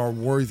 you are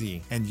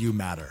worthy, and you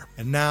matter.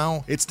 And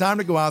now it's time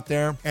to go out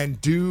there and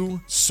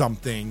do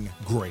something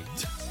great.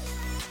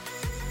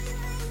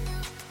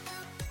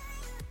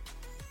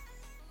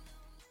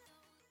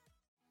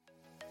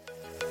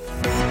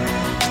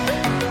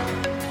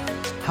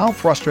 How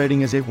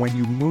frustrating is it when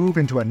you move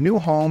into a new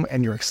home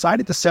and you're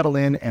excited to settle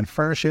in and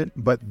furnish it,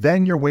 but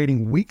then you're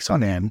waiting weeks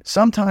on end,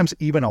 sometimes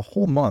even a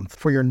whole month,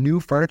 for your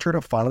new furniture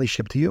to finally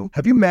ship to you?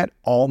 Have you met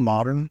All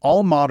Modern?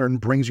 All Modern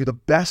brings you the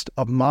best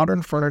of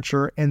modern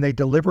furniture, and they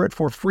deliver it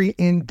for free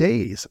in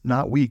days,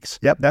 not weeks.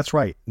 Yep, that's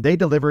right. They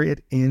deliver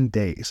it in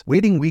days.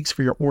 Waiting weeks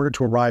for your order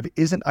to arrive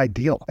isn't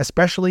ideal,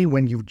 especially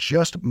when you've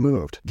just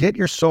moved. Get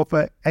your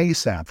sofa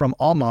ASAP from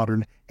All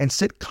Modern and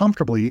sit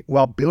comfortably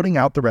while building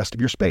out the rest of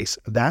your space.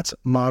 That's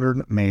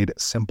modern made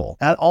simple.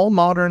 At All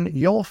Modern,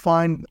 you'll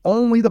find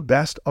only the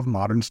best of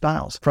modern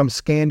styles, from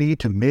Scandi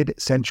to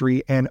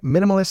mid-century and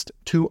minimalist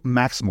to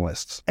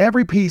maximalists.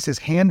 Every piece is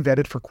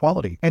hand-vetted for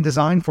quality and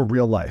designed for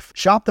real life.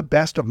 Shop the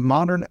best of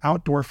modern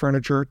outdoor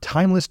furniture,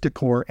 timeless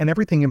decor, and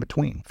everything in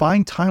between.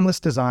 Find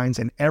timeless designs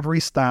in every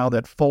style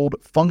that fold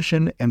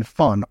function and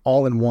fun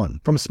all in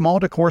one. From small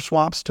decor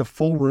swaps to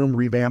full room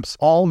revamps,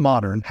 All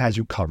Modern has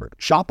you covered.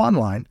 Shop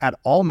online at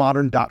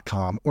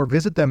allmodern.com or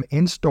visit them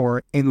in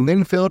store in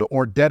Linfield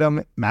or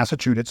Dedham,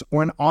 Massachusetts,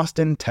 or in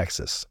Austin,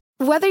 Texas.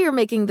 Whether you're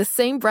making the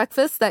same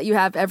breakfast that you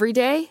have every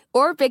day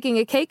or baking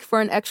a cake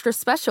for an extra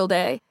special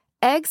day,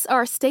 eggs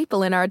are a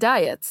staple in our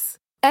diets.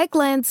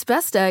 Eggland's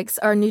Best Eggs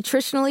are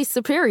nutritionally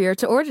superior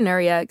to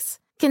ordinary eggs,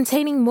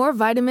 containing more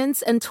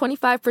vitamins and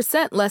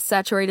 25% less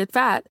saturated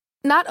fat.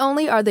 Not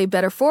only are they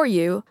better for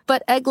you,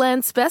 but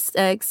Eggland's Best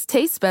Eggs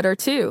taste better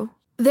too.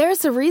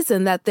 There's a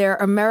reason that they're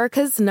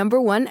America's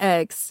 #1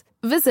 eggs.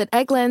 Visit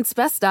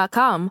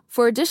egglandsbest.com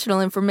for additional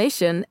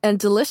information and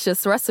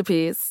delicious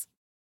recipes.